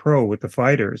as a pro with the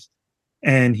Fighters.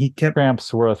 and he kept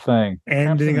cramps were a thing.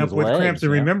 ending up with legs, cramps.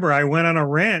 And remember, I went on a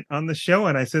rant on the show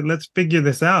and I said, let's figure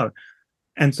this out.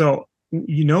 And so,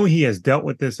 he has dealt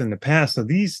with this in the past. So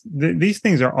these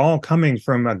things are all coming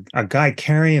from a guy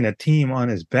carrying a team on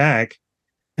his back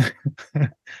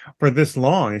for this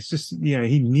long. It's just,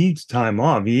 he needs time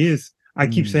off. I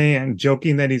keep saying, I'm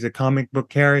joking that he's a comic book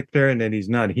character and that he's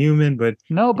not human, but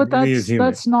no, but really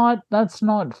that's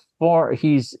not far.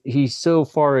 He so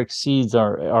far exceeds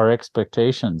our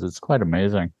expectations. It's quite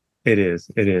amazing. It is.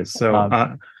 So,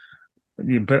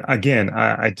 but again,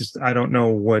 I don't know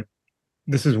what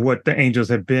this is. What the Angels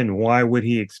have been. Why would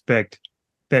he expect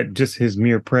that just his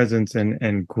mere presence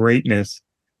and greatness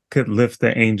could lift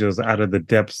the Angels out of the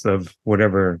depths of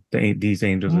whatever these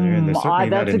Angels are in? They're certainly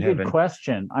not in heaven. That's a good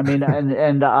question. I mean,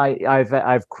 and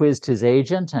I've quizzed his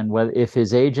agent, and if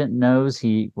his agent knows,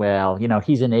 he's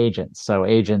an agent, so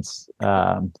agents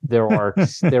there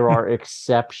are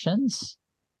exceptions.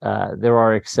 There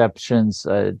are exceptions.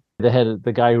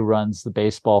 The guy who runs the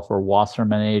baseball for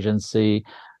Wasserman Agency,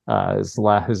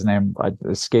 his name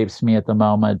escapes me at the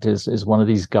moment, is one of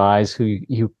these guys who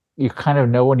you kind of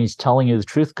know when he's telling you the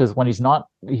truth, because when he's not,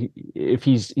 if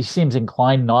he seems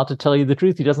inclined not to tell you the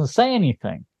truth, he doesn't say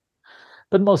anything.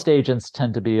 But most agents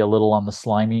tend to be a little on the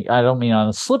slimy. I don't mean on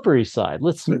the slippery side.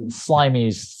 Slimy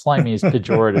is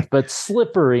pejorative, but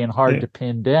slippery and hard to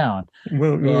pin down.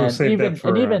 We'll save that for.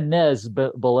 And even Nez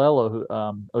Bolello, who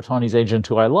Ohtani's agent,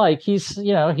 who I like, he has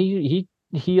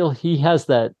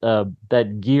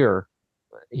that gear.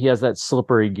 He has that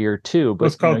slippery gear too. But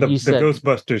it's called the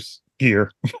Ghostbusters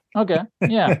gear. Okay,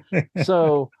 yeah.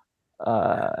 So,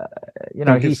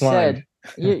 he said.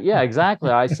 Yeah,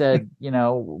 exactly. I said,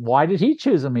 why did he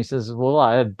choose him? He says,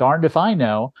 well, darned if I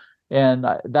know. And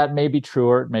that may be true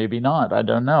or it may be not. I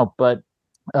don't know. But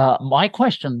my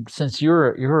question, since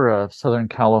you're a Southern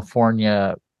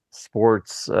California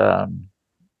sports, I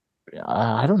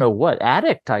don't know what,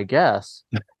 addict, I guess.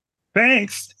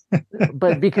 Thanks.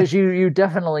 But because you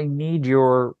definitely need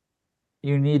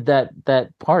that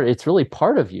part. It's really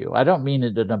part of you. I don't mean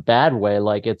it in a bad way,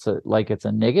 like it's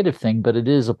a negative thing, but it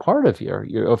is a part of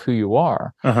of who you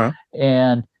are. Uh-huh.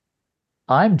 And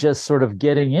I'm just sort of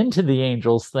getting into the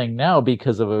Angels thing now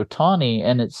because of Ohtani,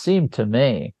 and it seemed to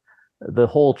me the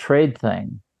whole trade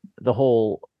thing,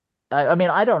 I mean,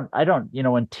 I don't,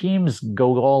 when teams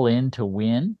go all in to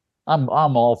win, I'm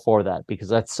all for that, because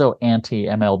that's so anti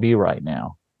MLB right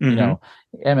now.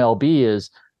 Mm-hmm. MLB is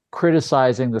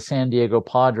criticizing the San Diego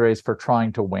Padres for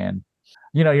trying to win.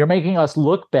 You're making us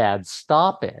look bad.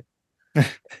 Stop it.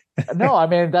 No, I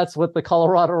mean, that's what the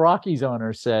Colorado Rockies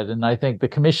owner said. And I think the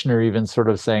commissioner even sort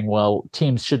of saying, well,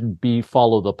 teams shouldn't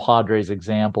follow the Padres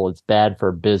example. It's bad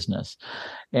for business.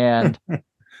 And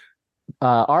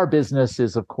our business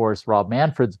is, of course, Rob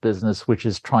Manfred's business, which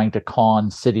is trying to con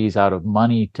cities out of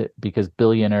money because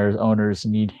billionaire owners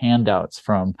need handouts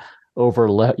from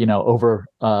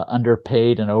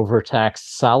underpaid and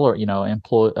overtaxed salary,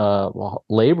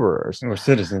 laborers or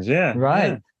citizens. Yeah.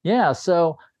 Right. Yeah.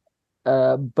 So,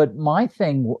 but my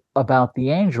thing about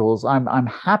the Angels, I'm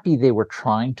happy they were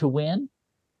trying to win,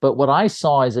 but what I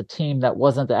saw is a team that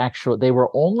wasn't they were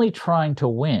only trying to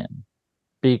win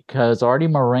because Artie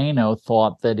Moreno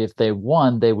thought that if they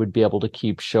won, they would be able to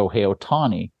keep Shohei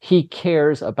Ohtani. He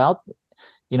cares about,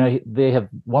 they have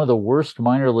one of the worst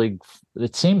minor league,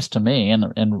 it seems to me, and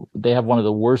they have one of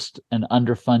the worst and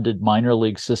underfunded minor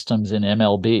league systems in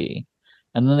MLB.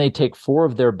 And then they take four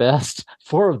of the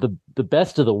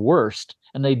best of the worst,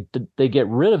 and they get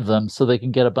rid of them so they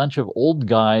can get a bunch of old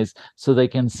guys so they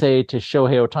can say to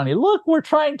Shohei Ohtani, look, we're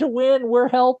trying to win, we're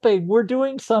helping, we're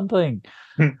doing something.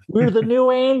 We're the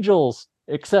new Angels.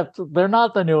 Except they're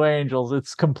not the new Angels.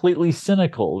 It's completely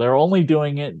cynical. They're only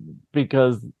doing it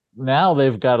because now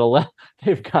they've got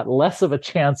less of a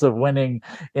chance of winning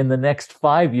in the next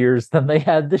 5 years than they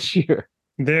had this year.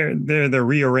 They're the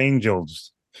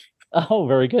rearrangels. Oh,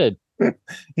 very good.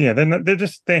 Yeah,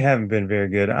 they haven't been very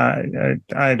good.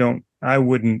 I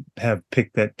wouldn't have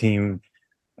picked that team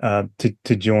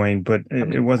to join, but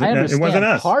it wasn't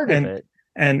us. Part of it.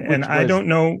 And I don't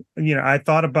know, I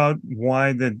thought about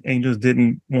why the Angels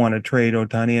didn't want to trade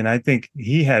Ohtani, and I think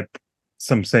he had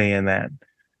some say in that.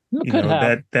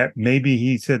 That maybe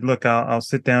he said, look, I'll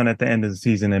sit down at the end of the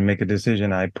season and make a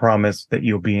decision. I promise that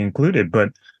you'll be included, but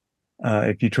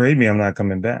if you trade me, I'm not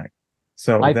coming back.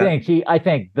 So I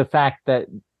think the fact that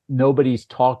nobody's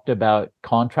talked about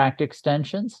contract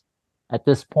extensions at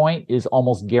this point is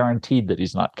almost guaranteed that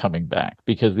he's not coming back,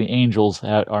 because the Angels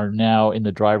are now in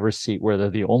the driver's seat where they're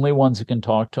the only ones who can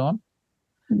talk to him.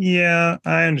 Yeah,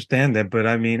 I understand that, but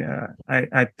I mean,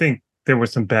 I think there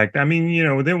was some back. I mean,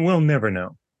 we'll never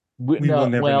know. we will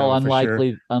never know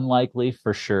unlikely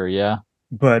for sure. Yeah.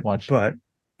 But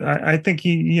I think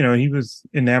he was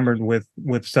enamored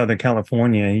with Southern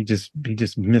California. He just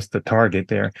missed the target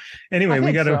there. Anyway,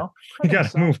 we gotta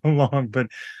move along. But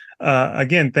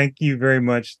again, thank you very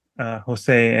much,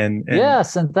 Jose. And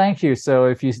yes, and thank you. So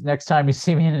if you next time you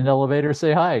see me in an elevator,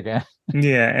 say hi again.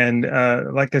 Yeah, and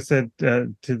like I said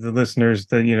to the listeners,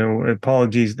 that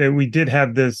apologies that we did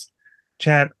have this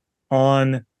chat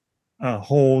on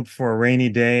hold for a rainy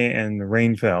day, and the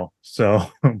rain fell. So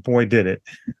boy, did it.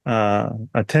 A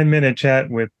 10-minute chat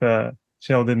with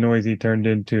Sheldon Noisy turned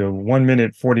into a 1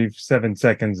 minute 47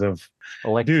 seconds of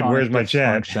dude, where's my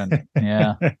chat?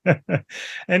 Yeah.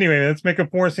 Anyway, let's make a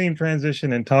four-scene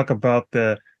transition and talk about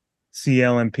the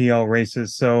CL and PL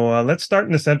races. So let's start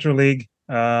in the Central League.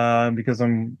 Because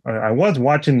I was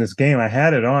watching this game. I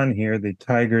had it on here. The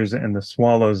Tigers and the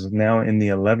Swallows now in the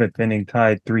 11th inning,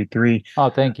 tied 3-3. Oh,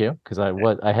 thank you, because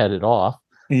I had it off.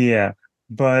 Yeah,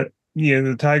 but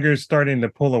the Tigers starting to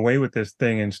pull away with this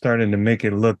thing and starting to make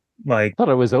it look like. I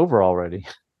thought it was over already.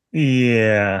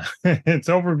 Yeah, it's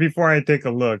over before I take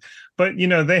a look. But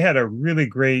they had a really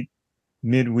great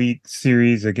midweek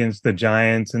series against the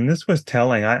Giants, and this was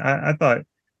telling. I thought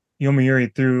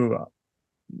Yomiuri threw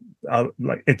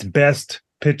like its best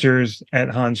pitchers at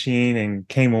Hanshin and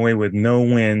came away with no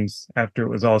wins after it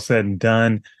was all said and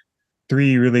done.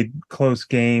 3 really close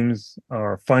games,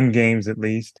 or fun games at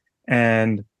least,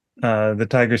 and the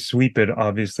Tigers sweep it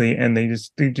obviously, and they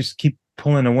just keep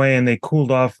pulling away, and they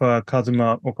cooled off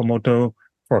Kazuma Okamoto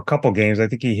for a couple games. I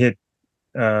think he hit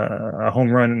a home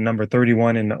run number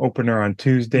 31 in the opener on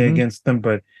Tuesday against them,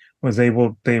 but they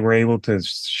were able to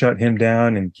shut him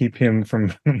down and keep him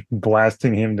from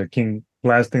blasting them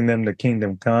to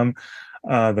Kingdom Come.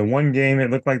 The one game it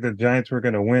looked like the Giants were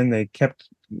going to win, they kept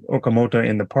Okamoto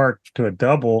in the park to a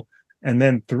double, and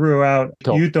then threw out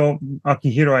Yuto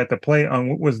Akihiro at the plate on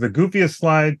what was the goofiest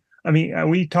slide. I mean,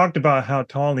 we talked about how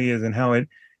tall he is and how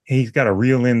he's got to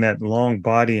reel in that long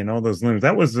body and all those limbs.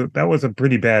 That was a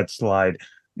pretty bad slide.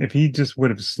 If he just would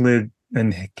have slid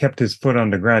and kept his foot on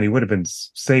the ground, he would have been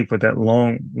safe with that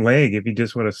long leg if he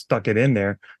just would have stuck it in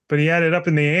there. But he had it up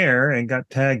in the air and got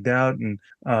tagged out and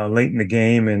late in the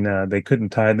game, and they couldn't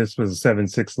tie. This was a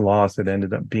 7-6 loss it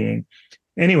ended up being.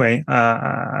 Anyway,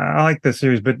 I like the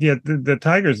series, but yeah, the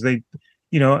Tigers,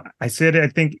 I said, I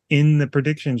think in the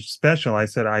prediction special, I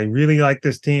said, I really like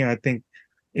this team. I think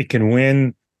it can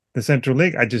win the Central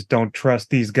League. I just don't trust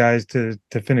these guys to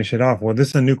finish it off. Well, this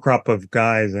is a new crop of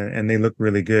guys, and they look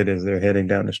really good as they're heading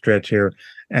down the stretch here,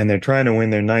 and they're trying to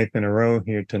win their 9th in a row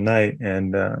here tonight.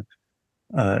 And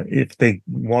if they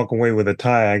walk away with a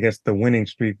tie, I guess the winning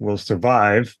streak will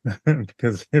survive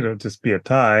because it'll just be a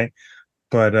tie.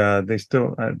 But they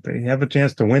still they have a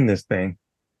chance to win this thing.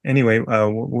 Anyway,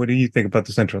 what do you think about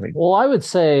the Central League? Well, I would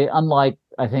say, unlike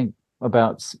I think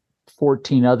about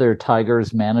 14 other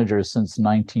Tigers managers since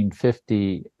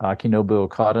 1950, Akinobu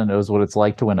Okada knows what it's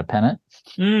like to win a pennant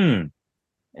and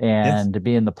to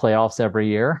be in the playoffs every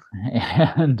year.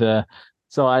 And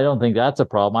so I don't think that's a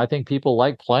problem. I think people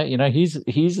like play.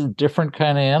 He's a different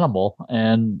kind of animal,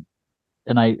 and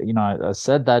I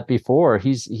said that before.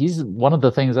 He's one of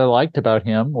the things I liked about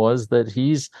him was that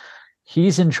he's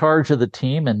in charge of the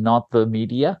team and not the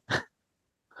media.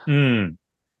 And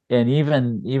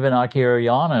even Akihiro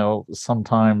Yano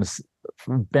sometimes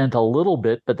bent a little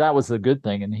bit, but that was a good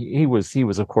thing. And he was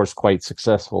of course quite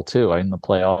successful too in the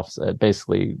playoffs.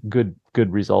 Basically good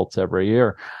results every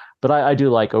year. But I do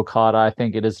like Okada. I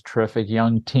think it is a terrific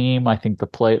young team. I think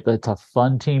it's a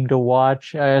fun team to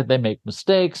watch. They make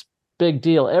mistakes. Big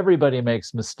deal. Everybody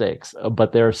makes mistakes,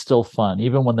 but they're still fun.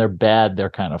 Even when they're bad,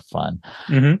 they're kind of fun.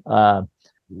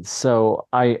 So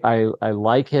I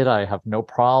like it. I have no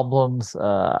problems.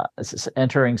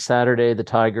 Entering Saturday, the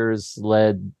Tigers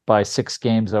led by 6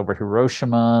 games over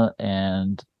Hiroshima,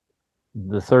 and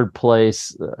the third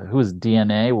place,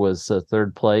 DNA, was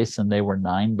third place, and they were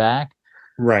 9 back.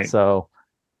 Right. So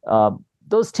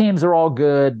those teams are all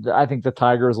good. I think the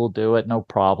Tigers will do it. No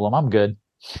problem. I'm good.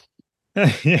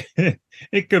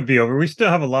 It could be over. We still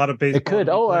have a lot of baseball. It could.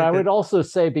 Oh, and I would also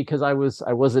say, because I was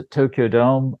at Tokyo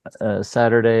Dome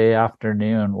Saturday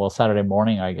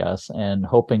morning, I guess, and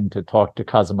hoping to talk to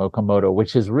Kazuma Okamoto,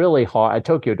 which is really hard. At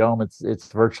Tokyo Dome,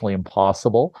 it's virtually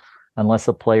impossible unless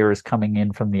a player is coming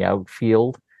in from the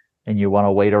outfield and you want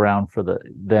to wait around for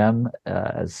them,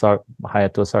 as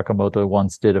Hayato Sakamoto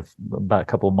once did about a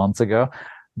couple of months ago.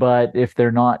 But if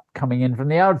they're not coming in from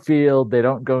the outfield, they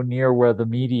don't go near where the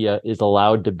media is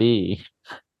allowed to be.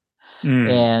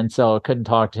 And so I couldn't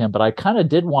talk to him, but I kind of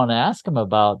did want to ask him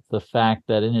about the fact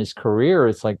that in his career,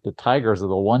 it's like the Tigers are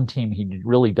the one team he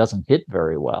really doesn't hit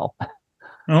very well.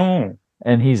 Oh.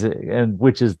 And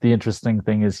which is the interesting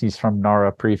thing is he's from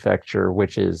Nara Prefecture,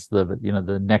 which is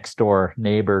the next door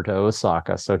neighbor to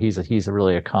Osaka. So he's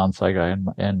really a Kansai guy.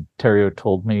 And Terio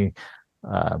told me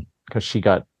because she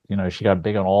got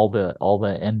big on all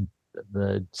the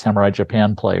Samurai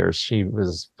Japan players. She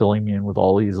was filling me in with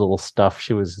all these little stuff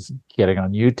she was getting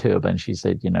on YouTube, and she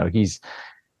said,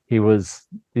 he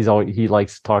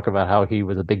likes to talk about how he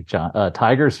was a big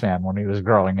Tigers fan when he was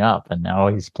growing up, and now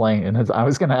he's playing. And I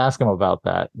was going to ask him about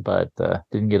that, but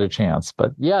didn't get a chance.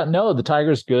 But yeah, no, the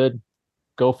Tigers good.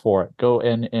 Go for it. Go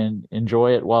and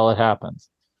enjoy it while it happens.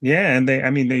 Yeah, and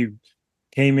they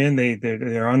came in.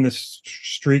 They're on this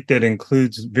streak that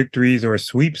includes victories or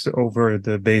sweeps over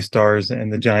the Bay Stars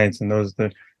and the Giants, and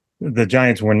the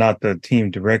Giants were not the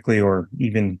team directly or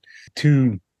even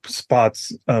two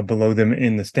spots below them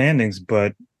in the standings,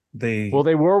 but they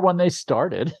were when they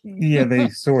started. Yeah, they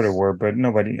sort of were, but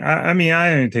nobody. I mean,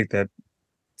 I didn't take that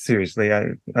seriously.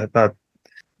 I thought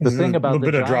the thing about a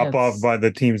little bit Giants, of drop off by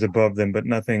the teams above them, but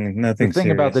nothing. The thing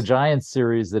serious. About the Giants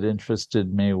series that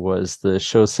interested me was the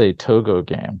Shosei Togo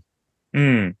game,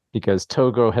 because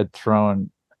Togo had thrown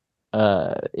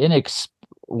it's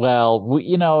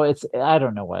I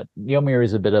don't know what Yomiuri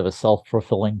is a bit of a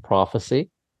self-fulfilling prophecy,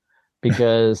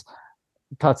 because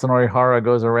Tatsunori Hara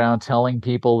goes around telling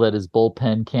people that his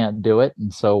bullpen can't do it,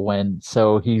 and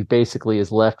so he basically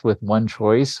is left with one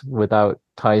choice without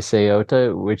Taisei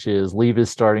Ota, which is leave his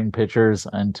starting pitchers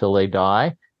until they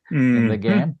die in the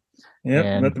game.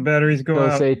 Yep, let the batteries go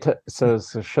out. So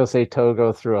Shosei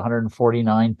Togo threw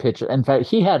 149 pitches. In fact,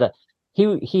 he had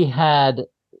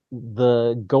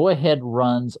the go-ahead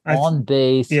runs on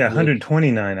base. Yeah,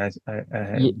 129. I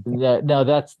had. No,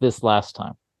 that's this last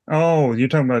time. Oh, you're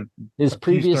talking about his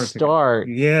previous start.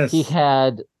 Yes. He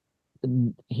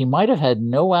might have had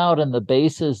no out and the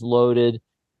bases loaded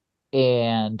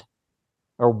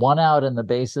or one out and the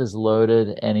bases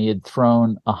loaded, and he had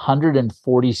thrown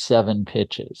 147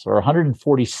 pitches or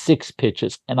 146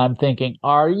 pitches. And I'm thinking,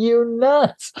 are you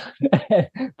nuts?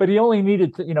 But he only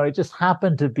needed to, it just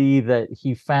happened to be that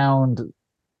he found,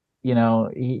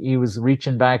 he was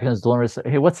reaching back in his delivery.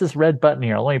 Hey, what's this red button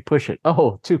here? Let me push it.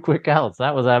 Oh, 2 quick outs.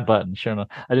 That was that button. Sure enough,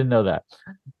 I didn't know that.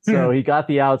 So he got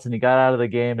the outs and he got out of the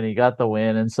game and he got the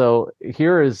win. And so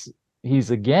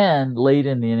he's again late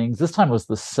in the innings. This time was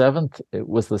the seventh. It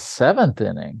was the 7th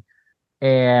inning,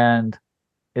 and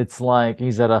it's like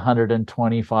he's at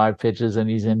 125 pitches and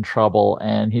he's in trouble,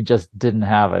 and he just didn't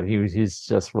have it.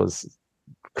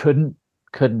 Couldn't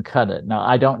cut it. Now,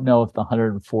 I don't know if the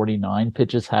 149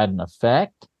 pitches had an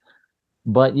effect,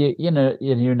 but you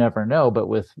never know. But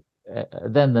with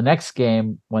then the next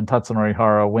game, when Tatsunori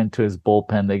Hara went to his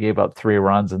bullpen, they gave up 3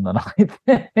 runs in the 9th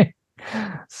inning.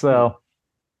 So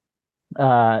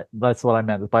that's what I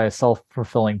meant by a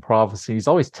self-fulfilling prophecy. He's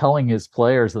always telling his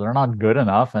players that they're not good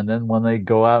enough, and then when they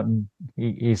go out and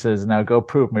he says, "Now go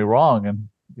prove me wrong," and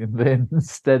then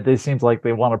instead they seems like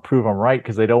they want to prove him right,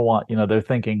 because they don't want, they're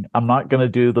thinking, I'm not going to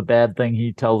do the bad thing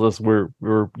he tells us we're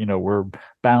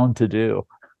bound to do.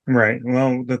 Right.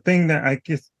 Well, the thing that I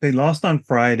guess they lost on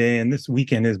Friday, and this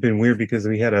weekend has been weird because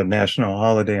we had a national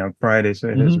holiday on Friday, so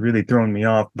it has really thrown me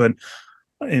off. But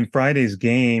in Friday's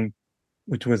game,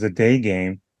 which was a day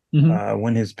game,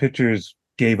 when his pitchers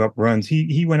gave up runs,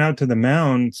 he went out to the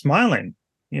mound smiling.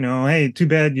 Hey, too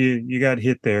bad you got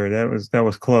hit there. That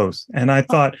was close. And I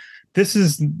thought, this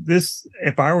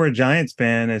if I were a Giants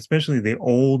fan, especially the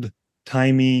old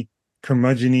timey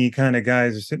curmudgeon-y kind of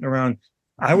guys are sitting around,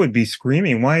 I would be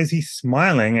screaming, why is he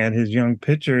smiling at his young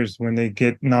pitchers when they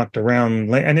get knocked around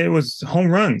late? And it was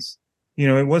home runs.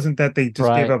 It wasn't that they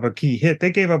just gave up a key hit.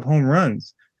 They gave up home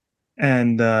runs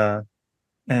and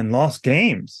lost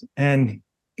games. And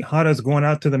Hada's going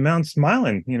out to the mound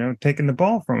smiling, taking the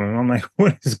ball from him. I'm like,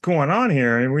 what is going on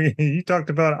here? And you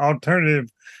talked about alternative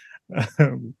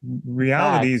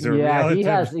realities or relative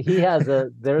he has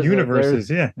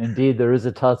universes. Indeed, there is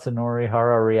a Tatsunori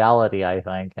Hara reality, I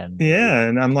think.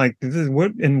 And I'm like,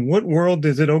 in what world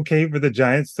is it okay for the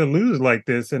Giants to lose like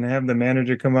this and have the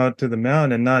manager come out to the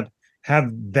mound and not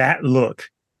have that look?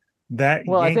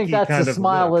 I think that's the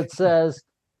smile that says,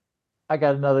 I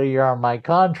got another year on my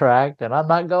contract and I'm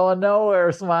not going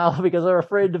nowhere, smile, because they're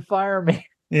afraid to fire me.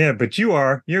 Yeah, but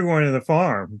you're going to the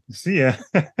farm. See ya.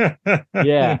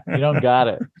 Yeah, you don't got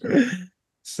it.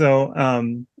 So,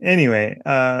 anyway,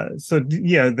 they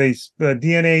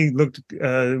DNA looked,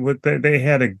 they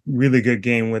had a really good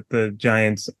game with the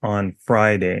Giants on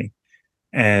Friday,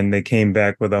 and they came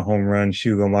back with a home run,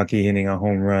 Shugo Maki hitting a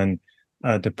home run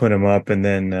to put him up. And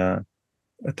then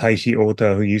Taishi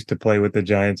Ota, who used to play with the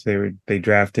Giants, they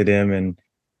drafted him, and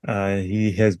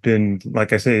he has been,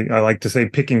 like I like to say,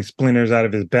 picking splinters out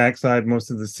of his backside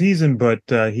most of the season. But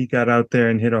he got out there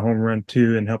and hit a home run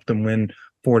too, and helped them win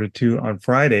 4-2 on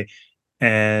Friday.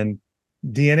 And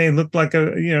DNA looked like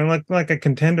a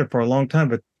contender for a long time,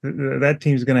 but that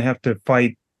team's going to have to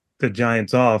fight the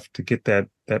Giants off to get that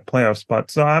playoff spot.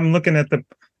 So I'm looking at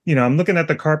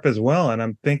the Carp as well, and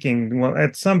I'm thinking, well,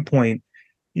 at some point,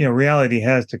 reality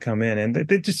has to come in, and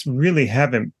they just really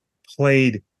haven't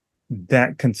played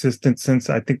that consistent since,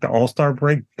 I think, the All-Star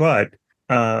break. But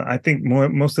I think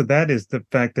most of that is the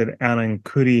fact that Alan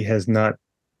Kurri has not.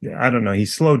 I don't know. He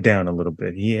slowed down a little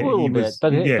bit.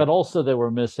 But also they were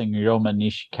missing Ryoma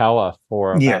Nishikawa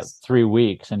for about 3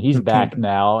 weeks, and he's back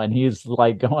now, and he's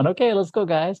like going, "Okay, let's go,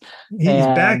 guys." He's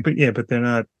back, but they're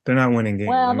not winning games.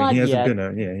 Well, not yet.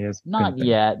 Not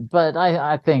yet. But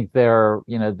I think their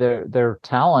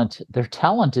talent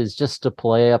is just to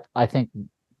play up. I think,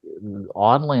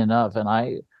 oddly enough, and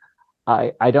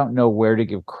I don't know where to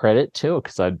give credit to,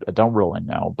 because I don't really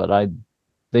know, but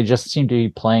they just seem to be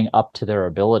playing up to their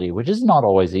ability, which is not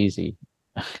always easy.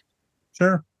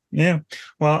 Sure. Yeah.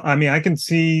 Well, I mean, I can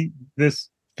see this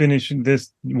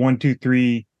 1, 2,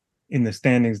 3 in the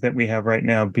standings that we have right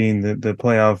now being the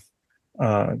playoff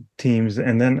teams.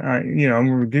 And then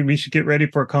we should get ready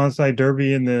for a Kansai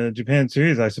Derby in the Japan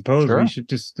series. I suppose we should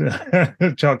just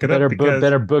chalk it up.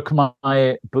 Better book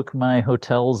my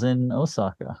hotels in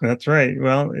Osaka. That's right.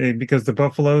 Well, because the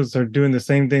Buffaloes are doing the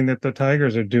same thing that the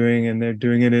Tigers are doing, and they're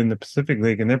doing it in the Pacific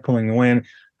League, and they're pulling away. And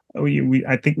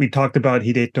I think we talked about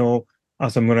Hideto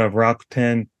Asamura of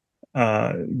Rakuten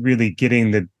really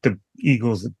getting the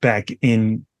Eagles back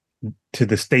in to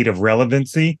the state of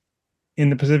relevancy in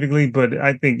the Pacific League, but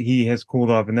I think he has cooled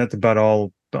off, and that's about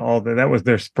all that was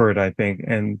their spurt, I think.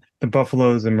 And the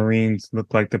Buffaloes and Marines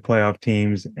look like the playoff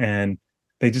teams, and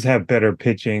they just have better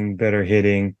pitching, better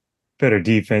hitting, better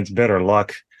defense, better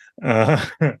luck.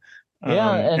 And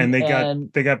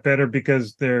they got better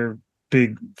because their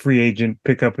big free agent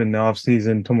pickup in the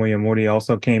offseason, Tomoya Mori,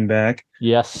 also came back.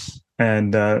 Yes.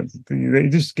 And they're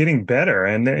just getting better.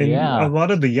 And a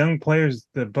lot of the young players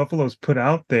the Buffaloes put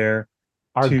out there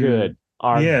are good.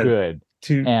 To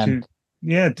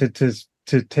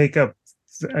take up.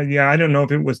 I don't know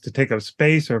if it was to take up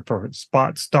space or for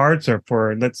spot starts or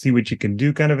for let's see what you can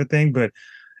do kind of a thing, but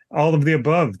all of the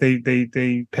above,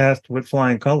 they passed with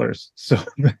flying colors. So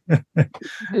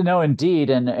indeed,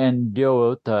 and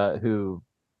Ryo Ota, who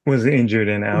was injured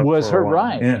and out, was hurt.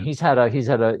 Right, yeah. He's had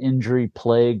a injury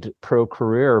plagued pro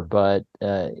career, but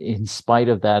in spite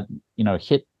of that,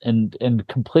 hit and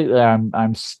completely,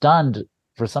 I'm stunned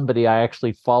for somebody I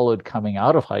actually followed coming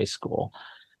out of high school,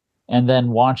 and then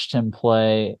watched him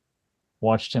play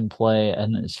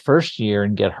in his first year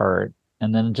and get hurt,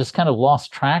 and then just kind of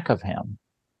lost track of him.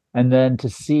 And then to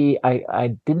see,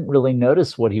 I didn't really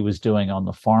notice what he was doing on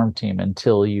the farm team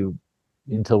until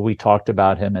we talked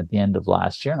about him at the end of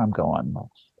last year, and I'm going,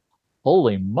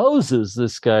 holy Moses,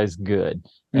 this guy's good.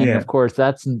 And of course,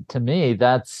 to me,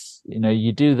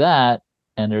 you do that,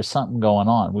 and there's something going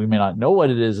on. We may not know what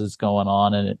it is that's going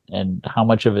on, and how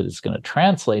much of it is going to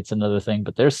translate is another thing,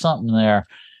 but there's something there,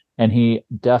 and he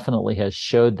definitely has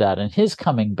showed that. And his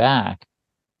coming back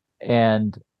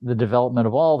and the development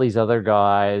of all these other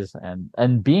guys,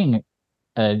 and being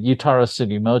Yutaro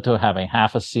Sugimoto having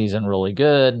half a season really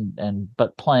good,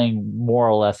 but playing more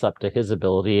or less up to his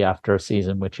ability after a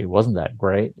season which he wasn't that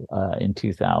great in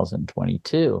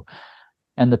 2022,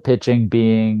 and the pitching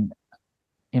being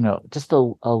just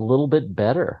a little bit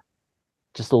better,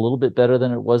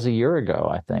 than it was a year ago,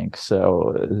 I think.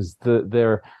 So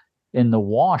they're in the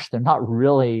wash. They're not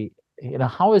really,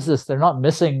 how is this? They're not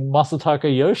missing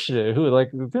Masataka Yoshida, who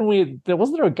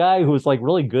wasn't there a guy who was like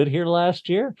really good here last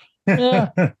year? Yeah,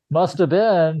 must have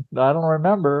been. I don't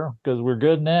remember, because we're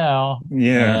good now.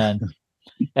 Yeah.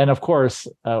 And of course,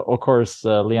 Leandro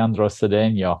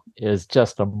Cedeno is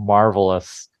just a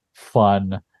marvelous,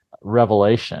 fun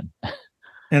revelation.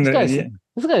 And this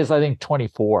guy is, I think,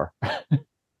 24.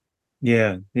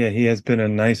 Yeah, he has been a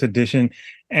nice addition.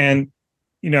 And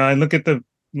I look at the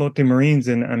Lotte Marines,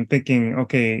 and I'm thinking,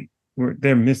 okay,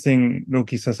 they're missing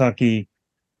Roki Sasaki.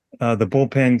 The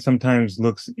bullpen sometimes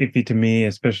looks iffy to me,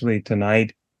 especially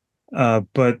tonight.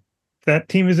 But that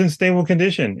team is in stable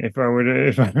condition. If I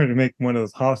were to make one of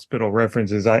those hospital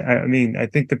references, I mean, I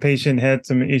think the patient had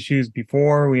some issues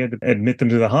before. We had to admit them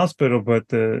to the hospital, but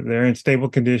they're in stable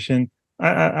condition.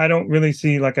 I don't really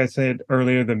see, like I said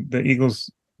earlier, the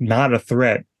Eagles not a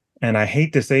threat. And I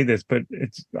hate to say this, but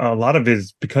it's a lot of it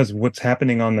is because of what's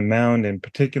happening on the mound, and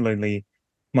particularly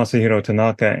Masahiro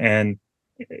Tanaka, and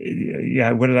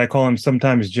yeah, what did I call him?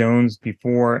 Sometimes Jones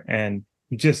before, and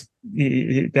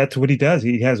that's what he does.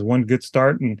 He has one good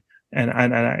start, and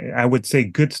I would say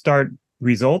good start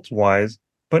results wise,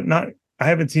 but not. I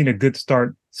haven't seen a good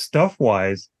start stuff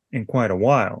wise in quite a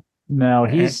while. No,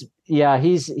 he's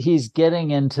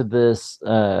getting into this.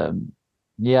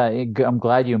 Yeah, I'm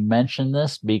glad you mentioned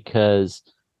this because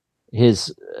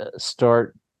his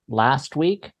start last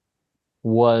week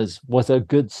was a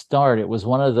good start. It was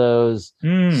one of those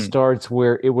starts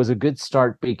where it was a good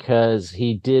start because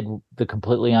he did the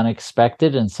completely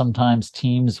unexpected, and sometimes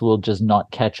teams will just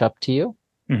not catch up to you.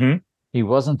 Mm-hmm. He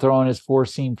wasn't throwing his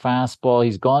four-seam fastball.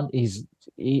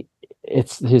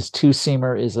 It's his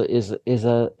two-seamer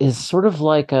is sort of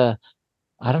like a,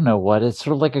 I don't know what, it's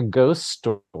sort of like a ghost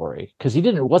story because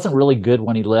it wasn't really good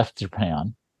when he left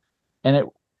Japan, and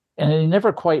he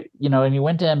never quite, and he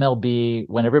went to MLB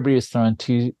when everybody was throwing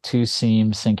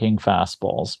two-seam sinking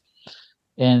fastballs,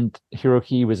 and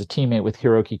Hiroki was a teammate with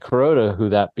Hiroki Kuroda, who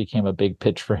that became a big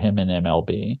pitch for him in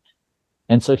MLB.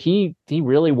 And so he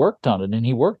really worked on it, and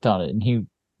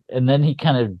and then he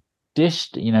kind of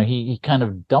dished, he kind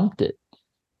of dumped it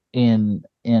in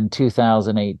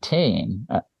 2018.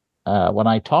 When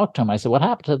I talked to him, I said, "What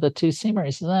happened to the two-seamer?"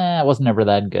 He says, "It wasn't ever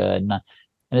that good." And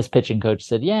his pitching coach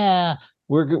said, "Yeah,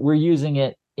 we're using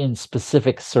it in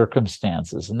specific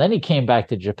circumstances." And then he came back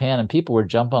to Japan, and people were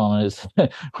jumping on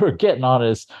were getting on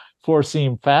his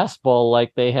four-seam fastball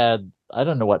like they had, I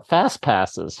don't know what, fast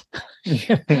passes,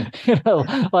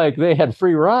 like they had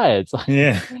free rides.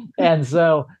 Yeah. And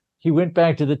so he went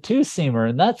back to the two-seamer,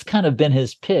 and that's kind of been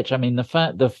his pitch. I mean,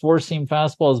 the four-seam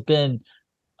fastball has been,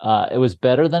 it was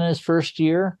better than his first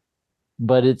year,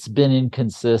 but it's been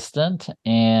inconsistent.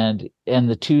 And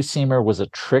the two-seamer was a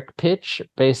trick pitch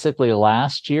basically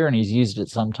last year, and he's used it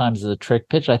sometimes as a trick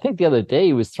pitch. I think the other day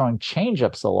he was throwing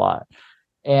changeups a lot,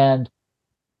 and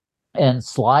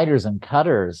sliders and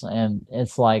cutters, and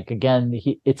it's like, again,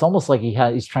 it's almost like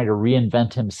he's trying to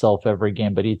reinvent himself every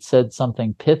game. But he'd said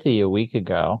something pithy a week and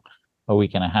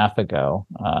a half ago,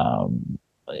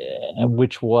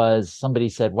 which was, somebody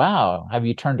said, "Wow, have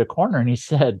you turned a corner?" And he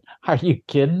said, "Are you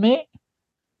kidding me?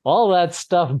 All that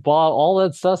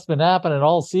stuff's been happening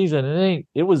all season, and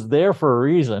it was there for a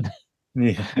reason."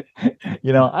 Yeah.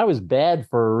 I was bad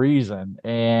for a reason,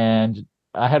 and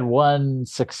I had one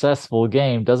successful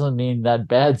game. Doesn't mean that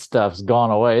bad stuff's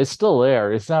gone away. It's still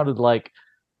there. It sounded like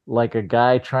a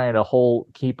guy trying to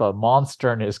keep a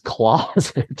monster in his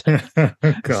closet.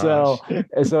 So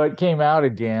it came out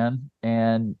again,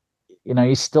 and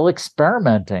he's still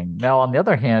experimenting. Now, on the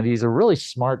other hand, he's a really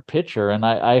smart pitcher, and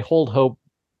I hold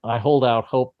out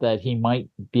hope that he might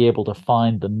be able to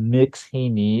find the mix he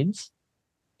needs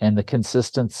and the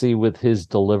consistency with his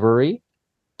delivery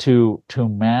to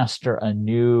master a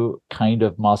new kind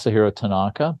of Masahiro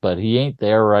Tanaka, but he ain't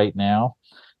there right now,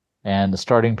 and the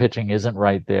starting pitching isn't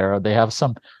right there. They have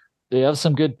some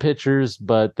good pitchers,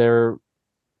 but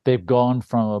they've gone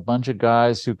from a bunch of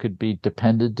guys who could be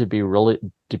depended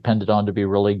on to be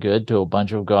really good to a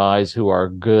bunch of guys who are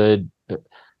good. They're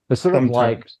sort of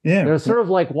they're sort of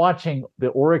like watching the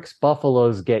Oryx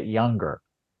Buffaloes get younger.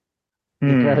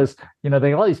 Because, they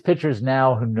got all these pitchers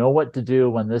now who know what to do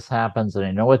when this happens, and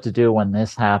they know what to do when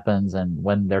this happens, and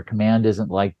when their command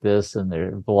isn't like this, and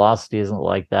their velocity isn't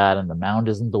like that, and the mound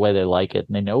isn't the way they like it,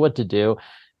 and they know what to do.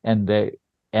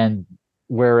 And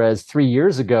whereas 3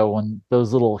 years ago, when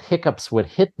those little hiccups would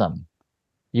hit them,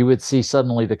 you would see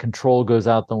suddenly the control goes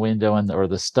out the window, or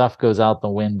the stuff goes out the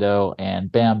window,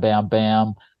 and bam, bam,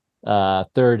 bam,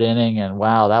 third inning, and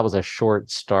wow, that was a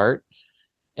short start.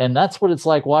 And that's what it's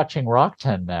like watching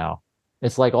Rockton now.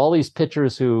 It's like all these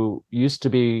pitchers who used to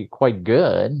be quite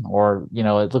good, or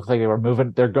it looks like they were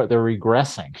moving. They're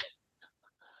regressing.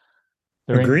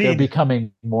 They're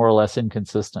becoming more or less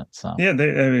inconsistent. So yeah,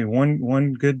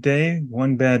 one good day,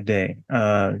 one bad day.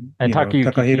 And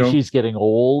Takahito's getting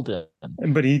old,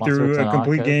 but he threw a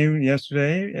complete game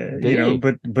yesterday.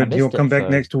 But he'll come back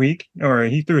next week, or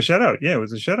he threw a shutout. Yeah, it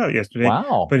was a shutout yesterday.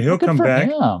 Wow! But he'll come back.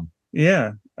 Him.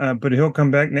 Yeah. But he'll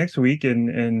come back next week,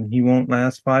 and he won't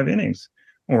last 5 innings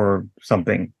or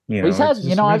something. He's had,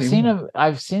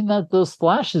 I've seen those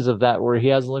flashes of that where he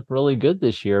has looked really good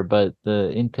this year, but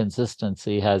the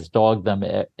inconsistency has dogged them,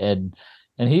 and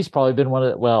he's probably been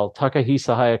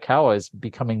Takahisa Hayakawa is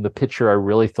becoming the pitcher I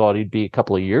really thought he'd be a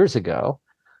couple of years ago,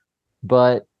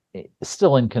 but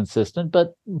still inconsistent,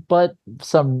 but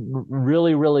some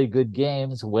really, really good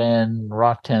games when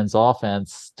Rockton's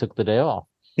offense took the day off.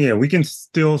 Yeah, we can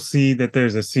still see that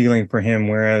there's a ceiling for him,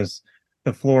 whereas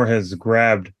the floor has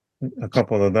grabbed a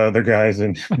couple of the other guys,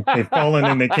 and they've fallen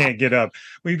and they can't get up.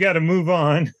 We've got to move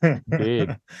on.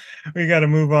 Indeed. We got to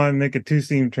move on, make a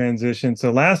two-seam transition.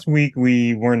 So last week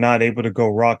we were not able to go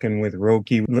rocking with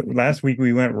Roki. Last week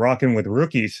we went rocking with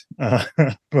rookies.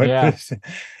 But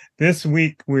this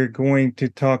week we're going to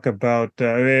talk about,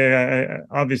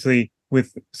 obviously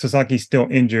with Sasaki still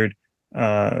injured,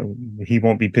 he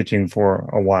won't be pitching for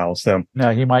a while. So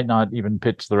no, he might not even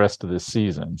pitch the rest of this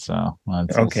season. So we'll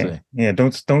see. Yeah,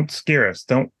 don't scare us.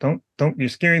 Don't. You're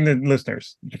scaring the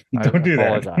listeners. Don't do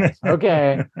that.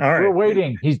 Okay. All right. We're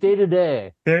waiting. He's day to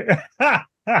day.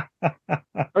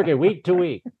 Okay, week to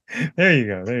week. There you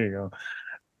go.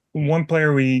 One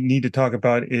player we need to talk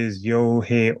about is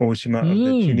Yohei Oshima of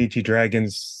the Chunichi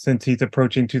Dragons, since he's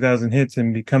approaching 2,000 hits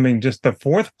and becoming just the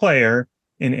fourth player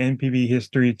in NPB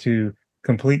history to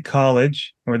complete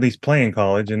college, or at least play in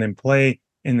college, and then play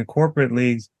in the corporate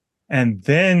leagues, and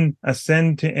then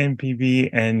ascend to NPB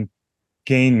and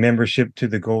gain membership to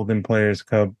the Golden Players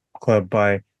Club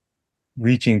by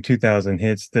reaching 2,000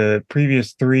 hits. The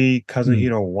previous three,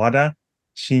 Kazuhiro Wada,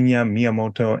 Shinya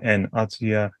Miyamoto, and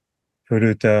Atsuya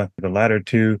Furuta, the latter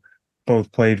two,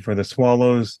 both played for the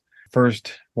Swallows.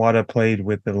 First, Wada played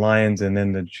with the Lions and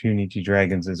then the Chunichi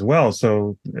Dragons as well.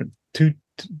 So two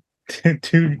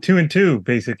and two,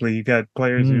 basically. You got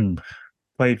players who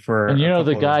played for. And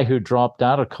the guy who dropped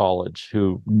out of college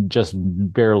who just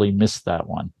barely missed that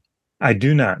one. I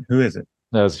do not. Who is it?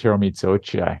 That was Hiromitsu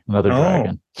Ochiai, another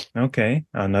dragon. Okay,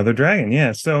 another dragon.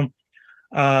 Yeah. So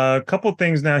a couple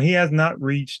things now. He has not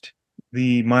reached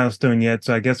the milestone yet,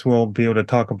 so I guess we'll be able to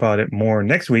talk about it more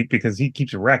next week, because he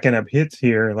keeps racking up hits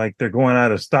here like they're going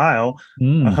out of style.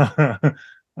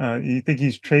 You think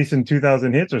he's chasing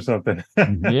 2,000 hits or something?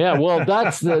 Yeah, well,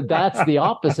 that's the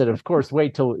opposite. Of course,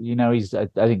 wait till he's I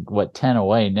think 10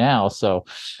 away now. So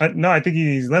no, I think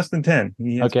he's less than 10.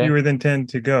 He has fewer than 10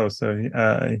 to go. So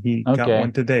he got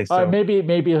one today. So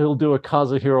maybe he'll do a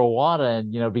Kazuhiro Wada,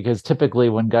 and because typically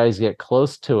when guys get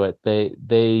close to it,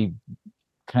 they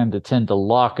kind of tend to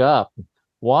lock up.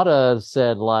 Wada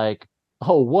said like,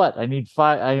 "Oh, what? I need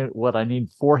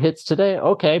 4 hits today?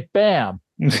 Okay, bam."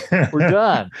 We're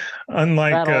done.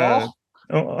 Unlike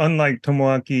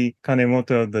Tomoaki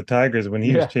Kanemoto of the Tigers, when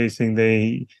he was chasing,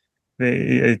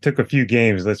 it took a few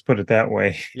games. Let's put it that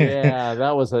way. Yeah,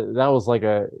 it was like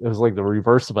the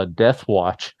reverse of a death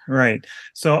watch. Right.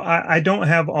 So I don't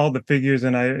have all the figures,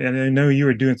 and I know you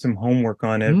were doing some homework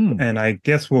on it, and I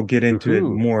guess we'll get into it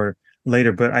more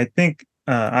later. But I think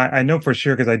I know for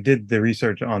sure, because I did the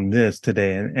research on this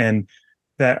today, and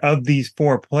that of these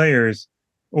 4 players,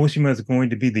 Oshima is going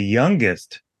to be the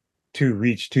youngest to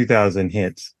reach 2,000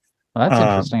 hits. Well, that's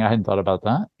interesting. I hadn't thought about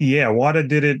that. Yeah, Wada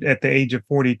did it at the age of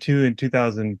 42 in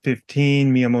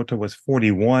 2015. Miyamoto was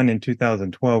 41 in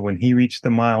 2012 when he reached the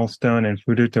milestone, and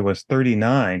Furuta was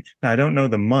 39. Now, I don't know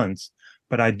the months,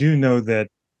 but I do know that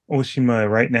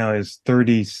Oshima right now is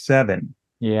 37.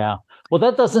 Yeah. Well,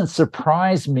 that doesn't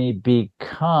surprise me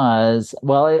because,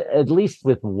 at least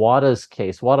with Wada's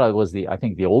case, Wada was I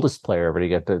think the oldest player ever to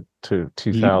get to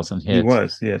 2,000 hits. He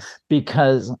was, yes.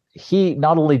 Because he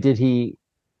not only did he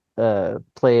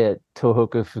play at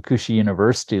Tohoku Fukushi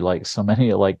University like so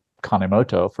many, like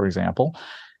Kanemoto, for example,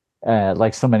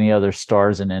 like so many other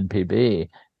stars in NPB,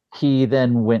 he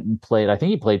then went and played, I think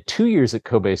he played 2 years at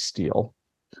Kobe Steel,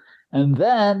 and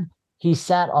then he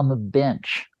sat on the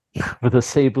bench with the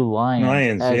Cebu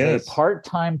Lions as a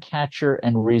part-time catcher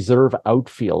and reserve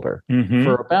outfielder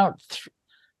for about,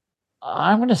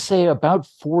 I'm going to say about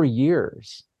 4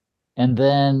 years. And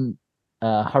then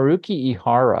Haruki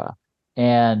Ihara,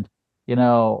 and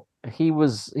he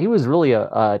was really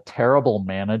a terrible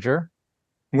manager.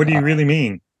 What do you really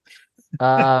mean?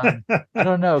 I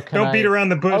don't know. Don't beat around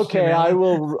the bush. Okay, I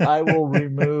will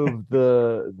remove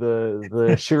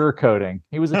the sugarcoating.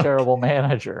 He was a terrible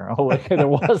manager. Oh, there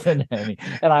wasn't any.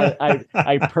 And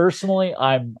I personally,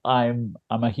 I'm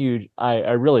a huge.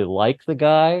 I really like the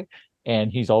guy, and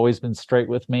he's always been straight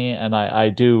with me, and I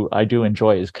do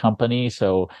enjoy his company.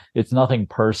 So it's nothing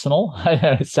personal.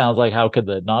 It sounds like, how could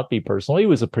that not be personal? He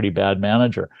was a pretty bad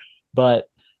manager, but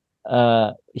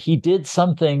he did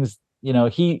some things.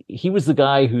 He was the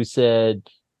guy who said,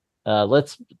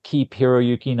 let's keep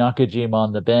Hiroyuki Nakajima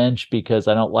on the bench because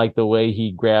I don't like the way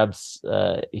he grabs,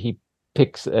 he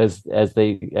picks, as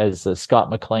Scott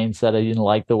McLean said, I didn't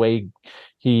like the way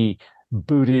he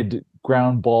booted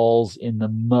ground balls in the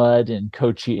mud in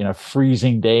Kochi in a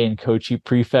freezing day in Kochi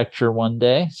Prefecture one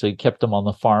day. So he kept him on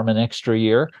the farm an extra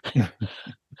year. A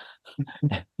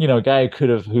guy could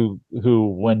have, who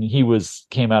when he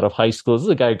came out of high school, this is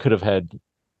a guy who could have had,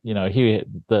 he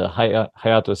had the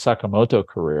Hayato Sakamoto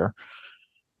career.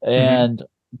 And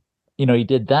he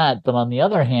did that. But on the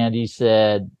other hand, he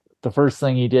said the first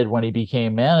thing he did when he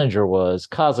became manager was,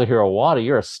 Kazuhiro Wada,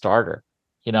 you're a starter.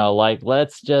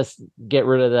 Let's just get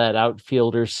rid of that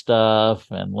outfielder stuff,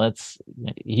 and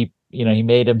he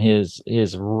made him his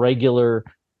regular.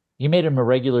 He made him a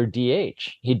regular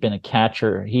DH. He'd been a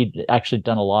catcher. He'd actually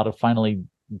finally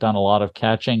done a lot of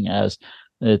catching as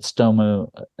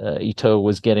Tsutomu Ito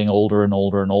was getting older and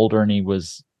older and older, and he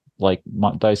was like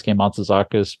Daisuke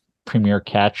Matsuzaka's premier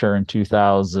catcher in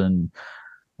 2000.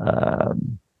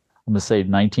 I'm going to say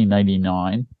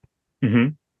 1999. Mm-hmm.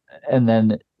 And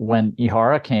then when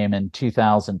Ihara came in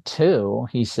 2002,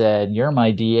 he said, "You're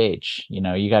my DH.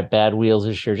 You got bad wheels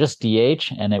this year, just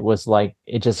DH." And it was like,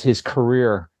 his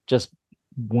career just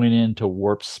went into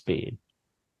warp speed.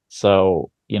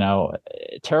 So,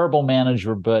 terrible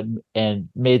manager, and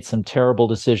made some terrible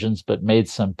decisions, but made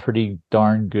some pretty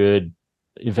darn good,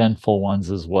 eventful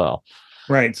ones as well.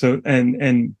 Right. So,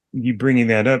 and you bringing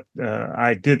that up,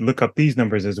 I did look up these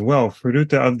numbers as well.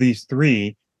 Furuta, of these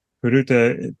three,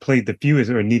 Furuta played the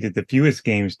fewest, or needed the fewest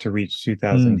games to reach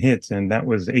 2,000 hits, and that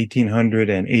was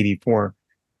 1,884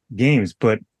 games.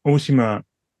 But Oshima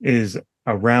is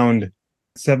around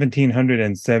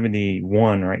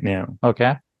 1,771 right now.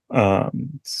 Okay.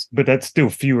 But that's still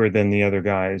fewer than the other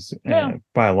guys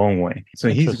by a long way. So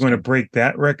he's going to break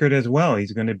that record as well.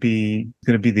 He's going to be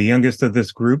the youngest of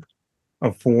this group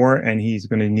of four, and he's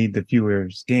going to need the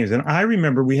fewest games. And I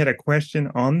remember we had a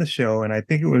question on the show, and I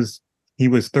think he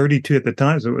was 32 at the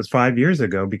time, so it was 5 years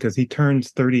ago, because he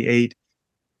turns 38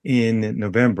 in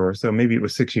November. So maybe it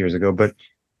was 6 years ago. But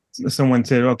someone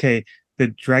said, okay, the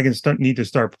Dragons need to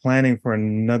start planning for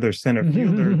another center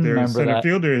fielder. Their center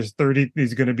fielder is 30.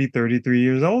 He's going to be 33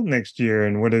 years old next year,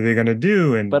 and what are they going to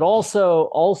do? But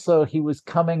also, he was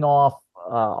coming off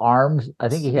arms. I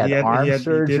think he had arm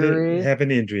surgery. He did have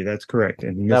an injury. That's correct.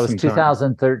 And that was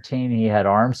 2013. He had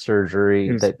arm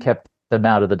surgery that kept them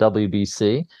out of the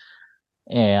WBC,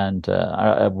 and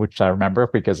which I remember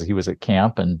because he was at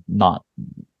camp and not,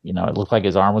 it looked like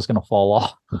his arm was going to fall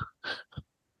off.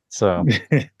 So.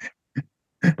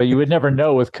 But you would never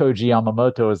know with Koji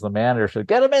Yamamoto as the manager. So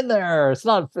get him in there.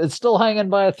 It's still hanging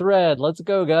by a thread. Let's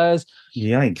go, guys.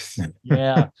 Yikes.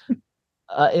 Yeah.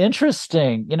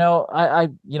 Interesting.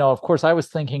 Of course, I was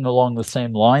thinking along the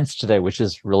same lines today, which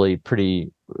is really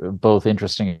pretty both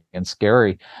interesting and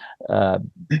scary. But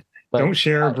don't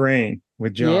share a brain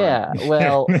with John. Yeah,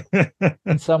 well,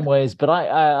 in some ways, but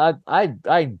I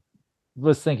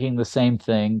was thinking the same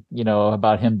thing,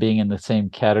 about him being in the same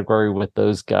category with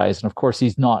those guys. And of course,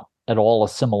 he's not at all a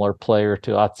similar player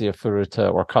to Atsuya Furuta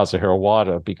or Kazuhiro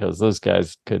Wada, because those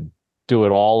guys could do it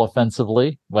all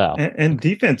offensively. Well, and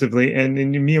defensively. And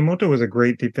Miyamoto was a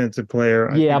great defensive player.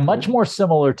 Yeah, much more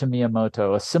similar to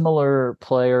Miyamoto, a similar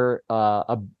player,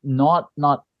 not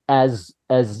as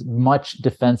much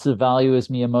defensive value as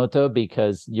Miyamoto,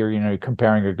 because you're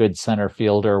comparing a good center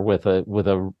fielder with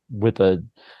an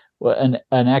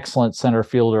excellent center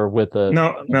fielder with a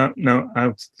no.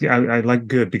 I like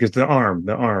good because the arm.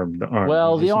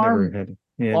 Well, the arm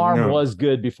was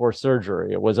good before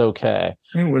surgery. It was okay.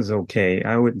 It was okay.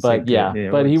 I wouldn't say good. Yeah,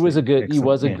 but he was a good. He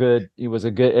was a good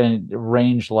and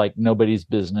range like nobody's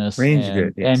business.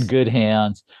 And good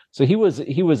hands. So he was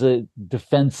a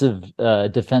defensive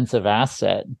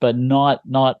asset, but not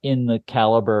in the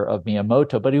caliber of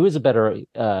Miyamoto. But he was a better.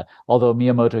 Although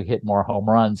Miyamoto hit more home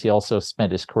runs, he also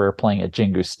spent his career playing at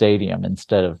Jingu Stadium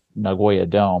instead of Nagoya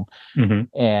Dome,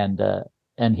 and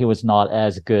he was not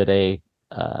as good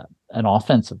an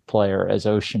offensive player as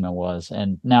Oshima was.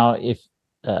 And now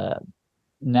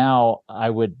now I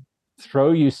would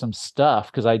throw you some stuff,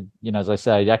 because as I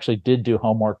said, I actually did do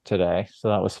homework today, so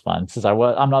that was fun. Since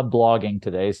I'm not blogging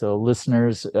today, so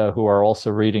listeners who are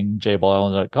also reading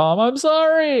jballisland.com, I'm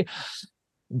sorry,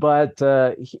 but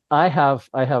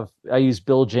I use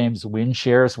Bill James win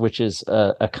shares, which is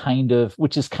kind of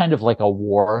like a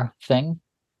war thing.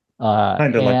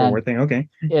 Like a war thing. Okay.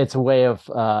 It's a way of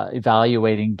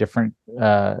evaluating different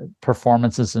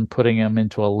performances and putting them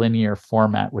into a linear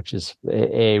format, which is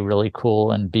A, really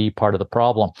cool, and B, part of the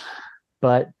problem.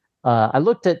 But I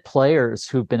looked at players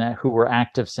who were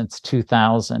active since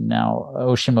 2000. Now,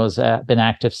 Oshima's been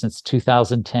active since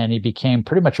 2010. He became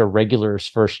pretty much a regular his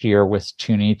first year with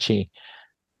Chunichi.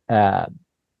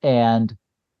 And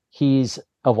he's,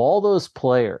 of all those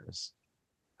players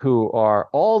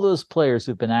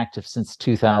who've been active since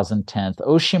 2010,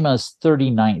 Oshima's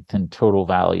 39th in total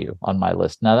value on my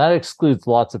list. Now that excludes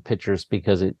lots of pitchers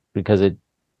because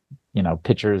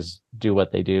pitchers do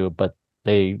what they do, but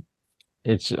I'm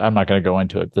not going to go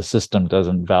into it. The system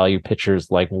doesn't value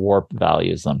pitchers like WARP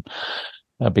values them.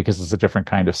 because it's a different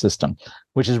kind of system,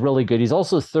 which is really good. He's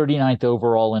also 39th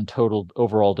overall in total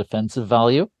overall defensive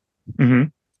value. Mm-hmm.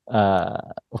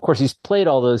 Of course, he's played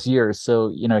all those years, so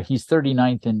he's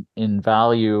 39th in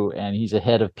value, and he's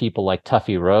ahead of people like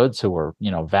Tuffy Rhodes, who were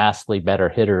vastly better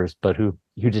hitters, but who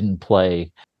didn't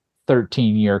play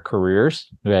 13-year careers,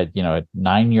 who had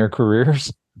 9-year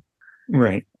careers.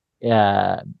 Right.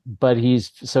 But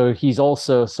he's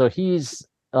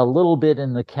a little bit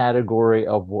in the category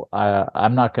of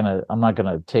I'm not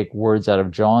gonna take words out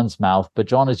of John's mouth, but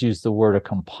John has used the word a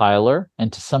compiler,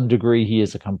 and to some degree he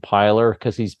is a compiler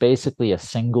because he's basically a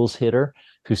singles hitter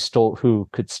who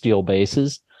could steal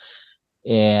bases.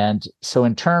 And so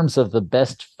in terms of the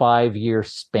best 5-year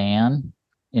span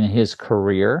in his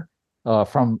career,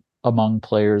 from among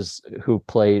players who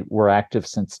were active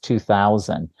since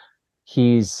 2000,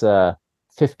 he's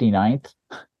 59th.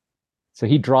 So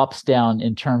he drops down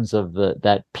in terms of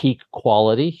that peak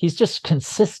quality. He's just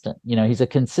consistent. He's a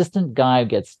consistent guy who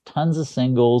gets tons of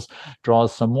singles,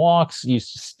 draws some walks,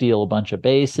 used to steal a bunch of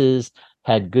bases,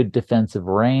 had good defensive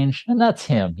range, and that's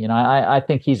him. I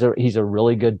think he's a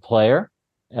really good player,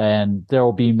 and there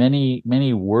will be many,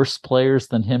 many worse players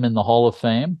than him in the Hall of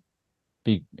Fame,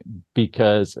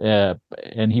 because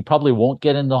and he probably won't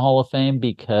get in the Hall of Fame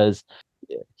because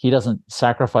he doesn't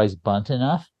sacrifice bunt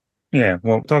enough. Yeah,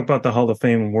 well, talk about the Hall of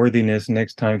Fame worthiness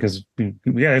next time, because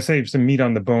we gotta save some meat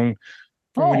on the bone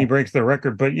for when he breaks the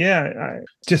record. But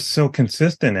just so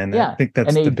consistent, and I think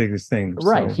that's the biggest thing.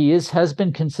 Right, so. he has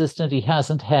been consistent. He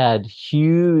hasn't had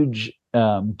huge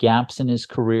gaps in his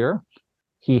career.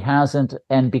 He hasn't,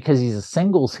 and because he's a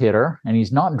singles hitter and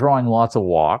he's not drawing lots of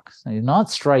walks, and he's not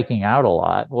striking out a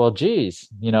lot. Well, geez,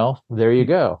 there you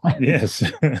go. Yes,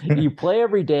 you play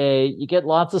every day, you get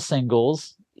lots of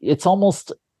singles. It's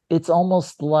almost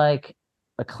like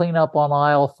a cleanup on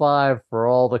aisle 5 for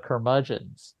all the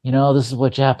curmudgeons. This is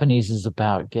what Japanese is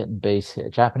about, getting base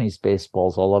hit. Japanese baseball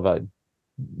is all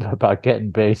about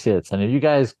getting base hits. And if you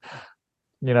guys,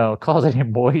 cause any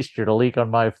moisture to leak on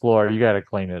my floor, you got to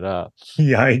clean it up.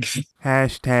 Yikes.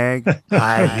 Hashtag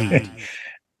high heat.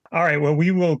 All right, well,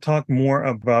 we will talk more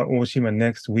about Oshima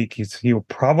next week. He'll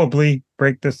probably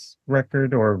break this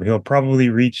record, or he'll probably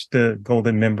reach the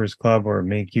Golden Members Club or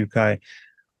make Yukai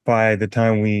by the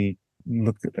time we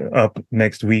look up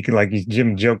next week. Like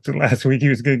Jim joked last week, he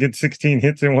was going to get 16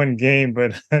 hits in one game,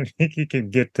 but I think he can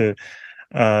get to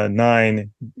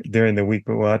 9 during the week,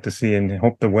 but we'll have to see and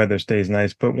hope the weather stays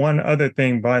nice. But one other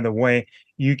thing, by the way,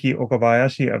 Yuki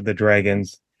Okabayashi of the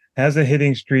Dragons has a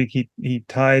hitting streak. He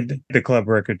tied the club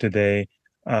record today,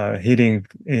 hitting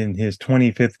in his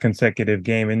 25th consecutive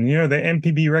game. And, the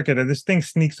MPB record, this thing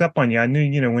sneaks up on you. I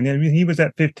knew, when he was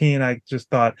at 15, I just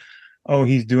thought, oh,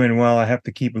 he's doing well, I have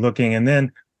to keep looking. And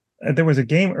then there was a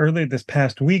game earlier this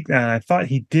past week, and I thought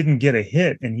he didn't get a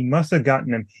hit, and he must have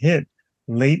gotten a hit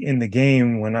late in the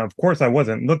game when, of course, I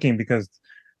wasn't looking, because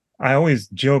I always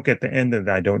joke at the end of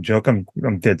I don't joke, I'm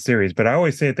dead serious, but I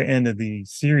always say at the end of the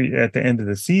series, at the end of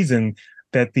the season,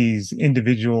 that these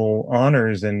individual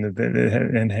honors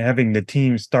and having the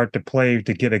team start to play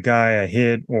to get a guy a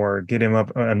hit or get him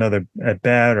up another at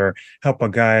bat or help a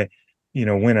guy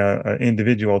win a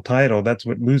individual title, that's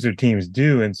what loser teams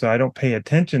do. And so I don't pay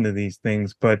attention to these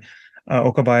things, but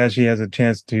Okabayashi has a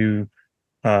chance to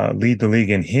lead the league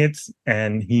in hits,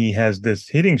 and he has this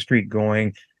hitting streak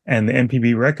going, and the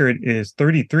MPB record is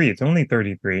 33. It's only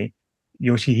 33.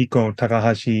 Yoshihiko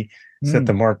Takahashi set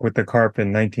the mark with the Carp in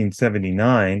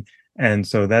 1979. And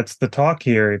so that's the talk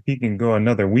here. If he can go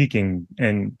another week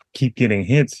and keep getting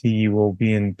hits, he will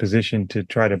be in position to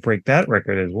try to break that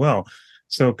record as well.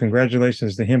 So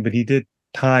congratulations to him, but he did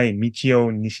tie Michio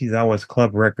Nishizawa's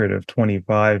club record of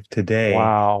 25 today.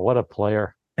 Wow, what a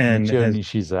player. And Michio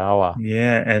Nishizawa.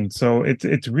 Yeah, and so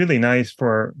it's really nice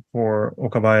for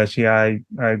Okabayashi.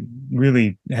 I'm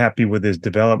really happy with his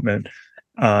development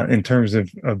in terms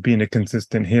of being a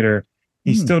consistent hitter.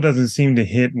 He still doesn't seem to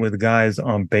hit with guys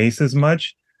on base as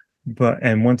much,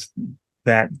 and once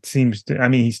that seems to,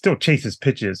 he still chases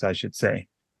pitches, I should say.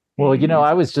 Well,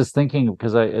 I was just thinking,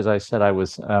 because as I said, I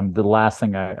was the last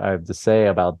thing I have to say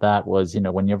about that was,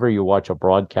 whenever you watch a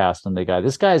broadcast and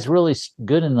this guy's really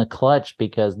good in the clutch,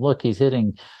 because look, he's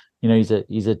hitting, he's a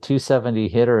 270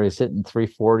 hitter. He's hitting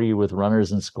 340 with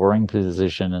runners in scoring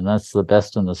position, and that's the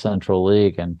best in the Central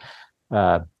League. And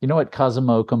what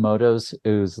Kazuma Okamoto's,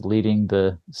 who's leading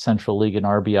the Central League in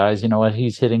RBIs, what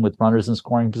he's hitting with runners in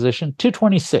scoring position?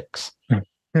 226.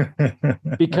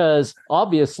 Because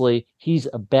obviously he's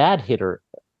a bad hitter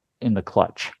in the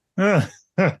clutch.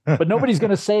 But nobody's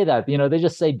going to say that. They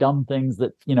just say dumb things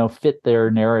that fit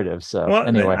their narrative. So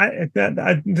anyway,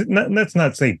 let's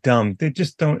not say dumb. They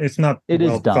just don't. It's not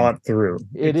thought through.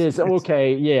 It's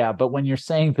okay, yeah. But when you're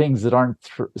saying things that aren't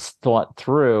thought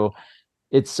through,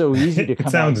 it's so easy to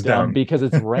come out dumb because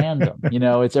it's random.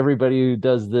 It's everybody who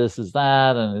does this is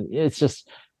that, and it's just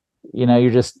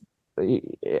you're just.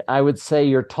 I would say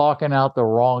you're talking out the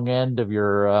wrong end of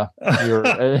your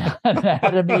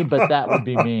anatomy, but that would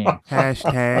be mean.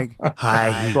 Hashtag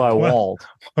high heat. So I won't.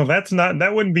 Well,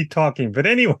 that wouldn't be talking. But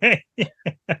anyway. For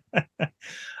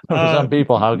some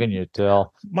people, how can you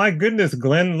tell? My goodness,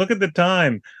 Glenn, look at the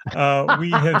time.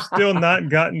 We have still not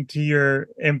gotten to your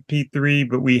MP3,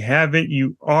 but we have it.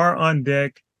 You are on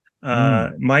deck.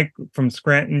 Mike from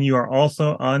Scranton, you are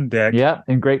also on deck. Yeah,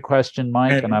 and great question,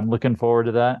 Mike, and I'm looking forward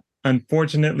to that.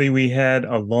 Unfortunately, we had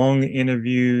a long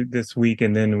interview this week,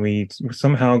 and then we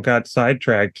somehow got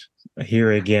sidetracked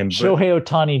here again. Shohei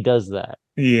Ohtani does that.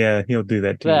 Yeah, he'll do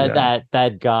that too.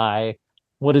 That guy.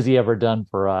 What has he ever done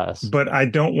for us? But I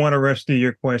don't want to rush through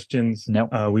your questions. No,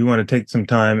 we want to take some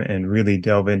time and really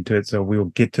delve into it. So we will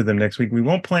get to them next week. We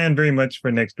won't plan very much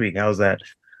for next week. How's that?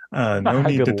 No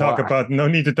need to talk about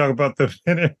the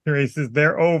finish races.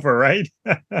 They're over, right?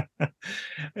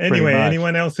 Anyway,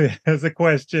 anyone else who has a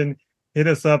question, hit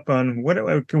us up on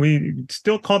what can we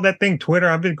still call that thing Twitter?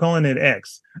 I've been calling it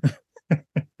X.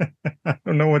 I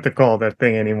don't know what to call that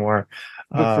thing anymore.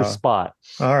 Look for Spot.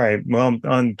 All right. Well,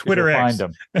 on Twitter X,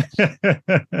 find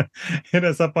them. Hit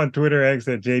us up on Twitter X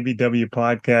at JBW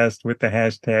Podcast with the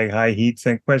hashtag High Heat.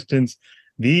 Send questions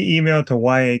via email to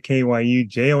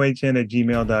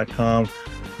yakyujohn@gmail.com.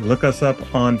 Look us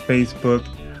up on Facebook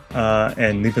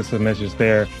and leave us a message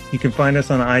there. You can find us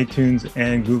on iTunes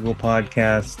and Google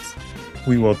Podcasts.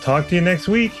 We will talk to you next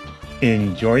week.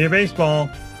 Enjoy your baseball.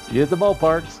 See you at the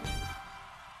ballparks.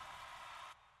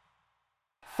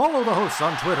 Follow the hosts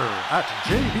on Twitter at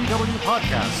JBW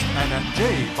Podcast and at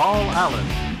JBallAllen.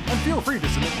 And feel free to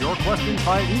submit your questions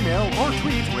by email or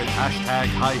tweet with hashtag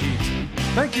High Heat.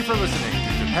 Thank you for listening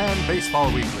to Japan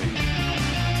Baseball Weekly.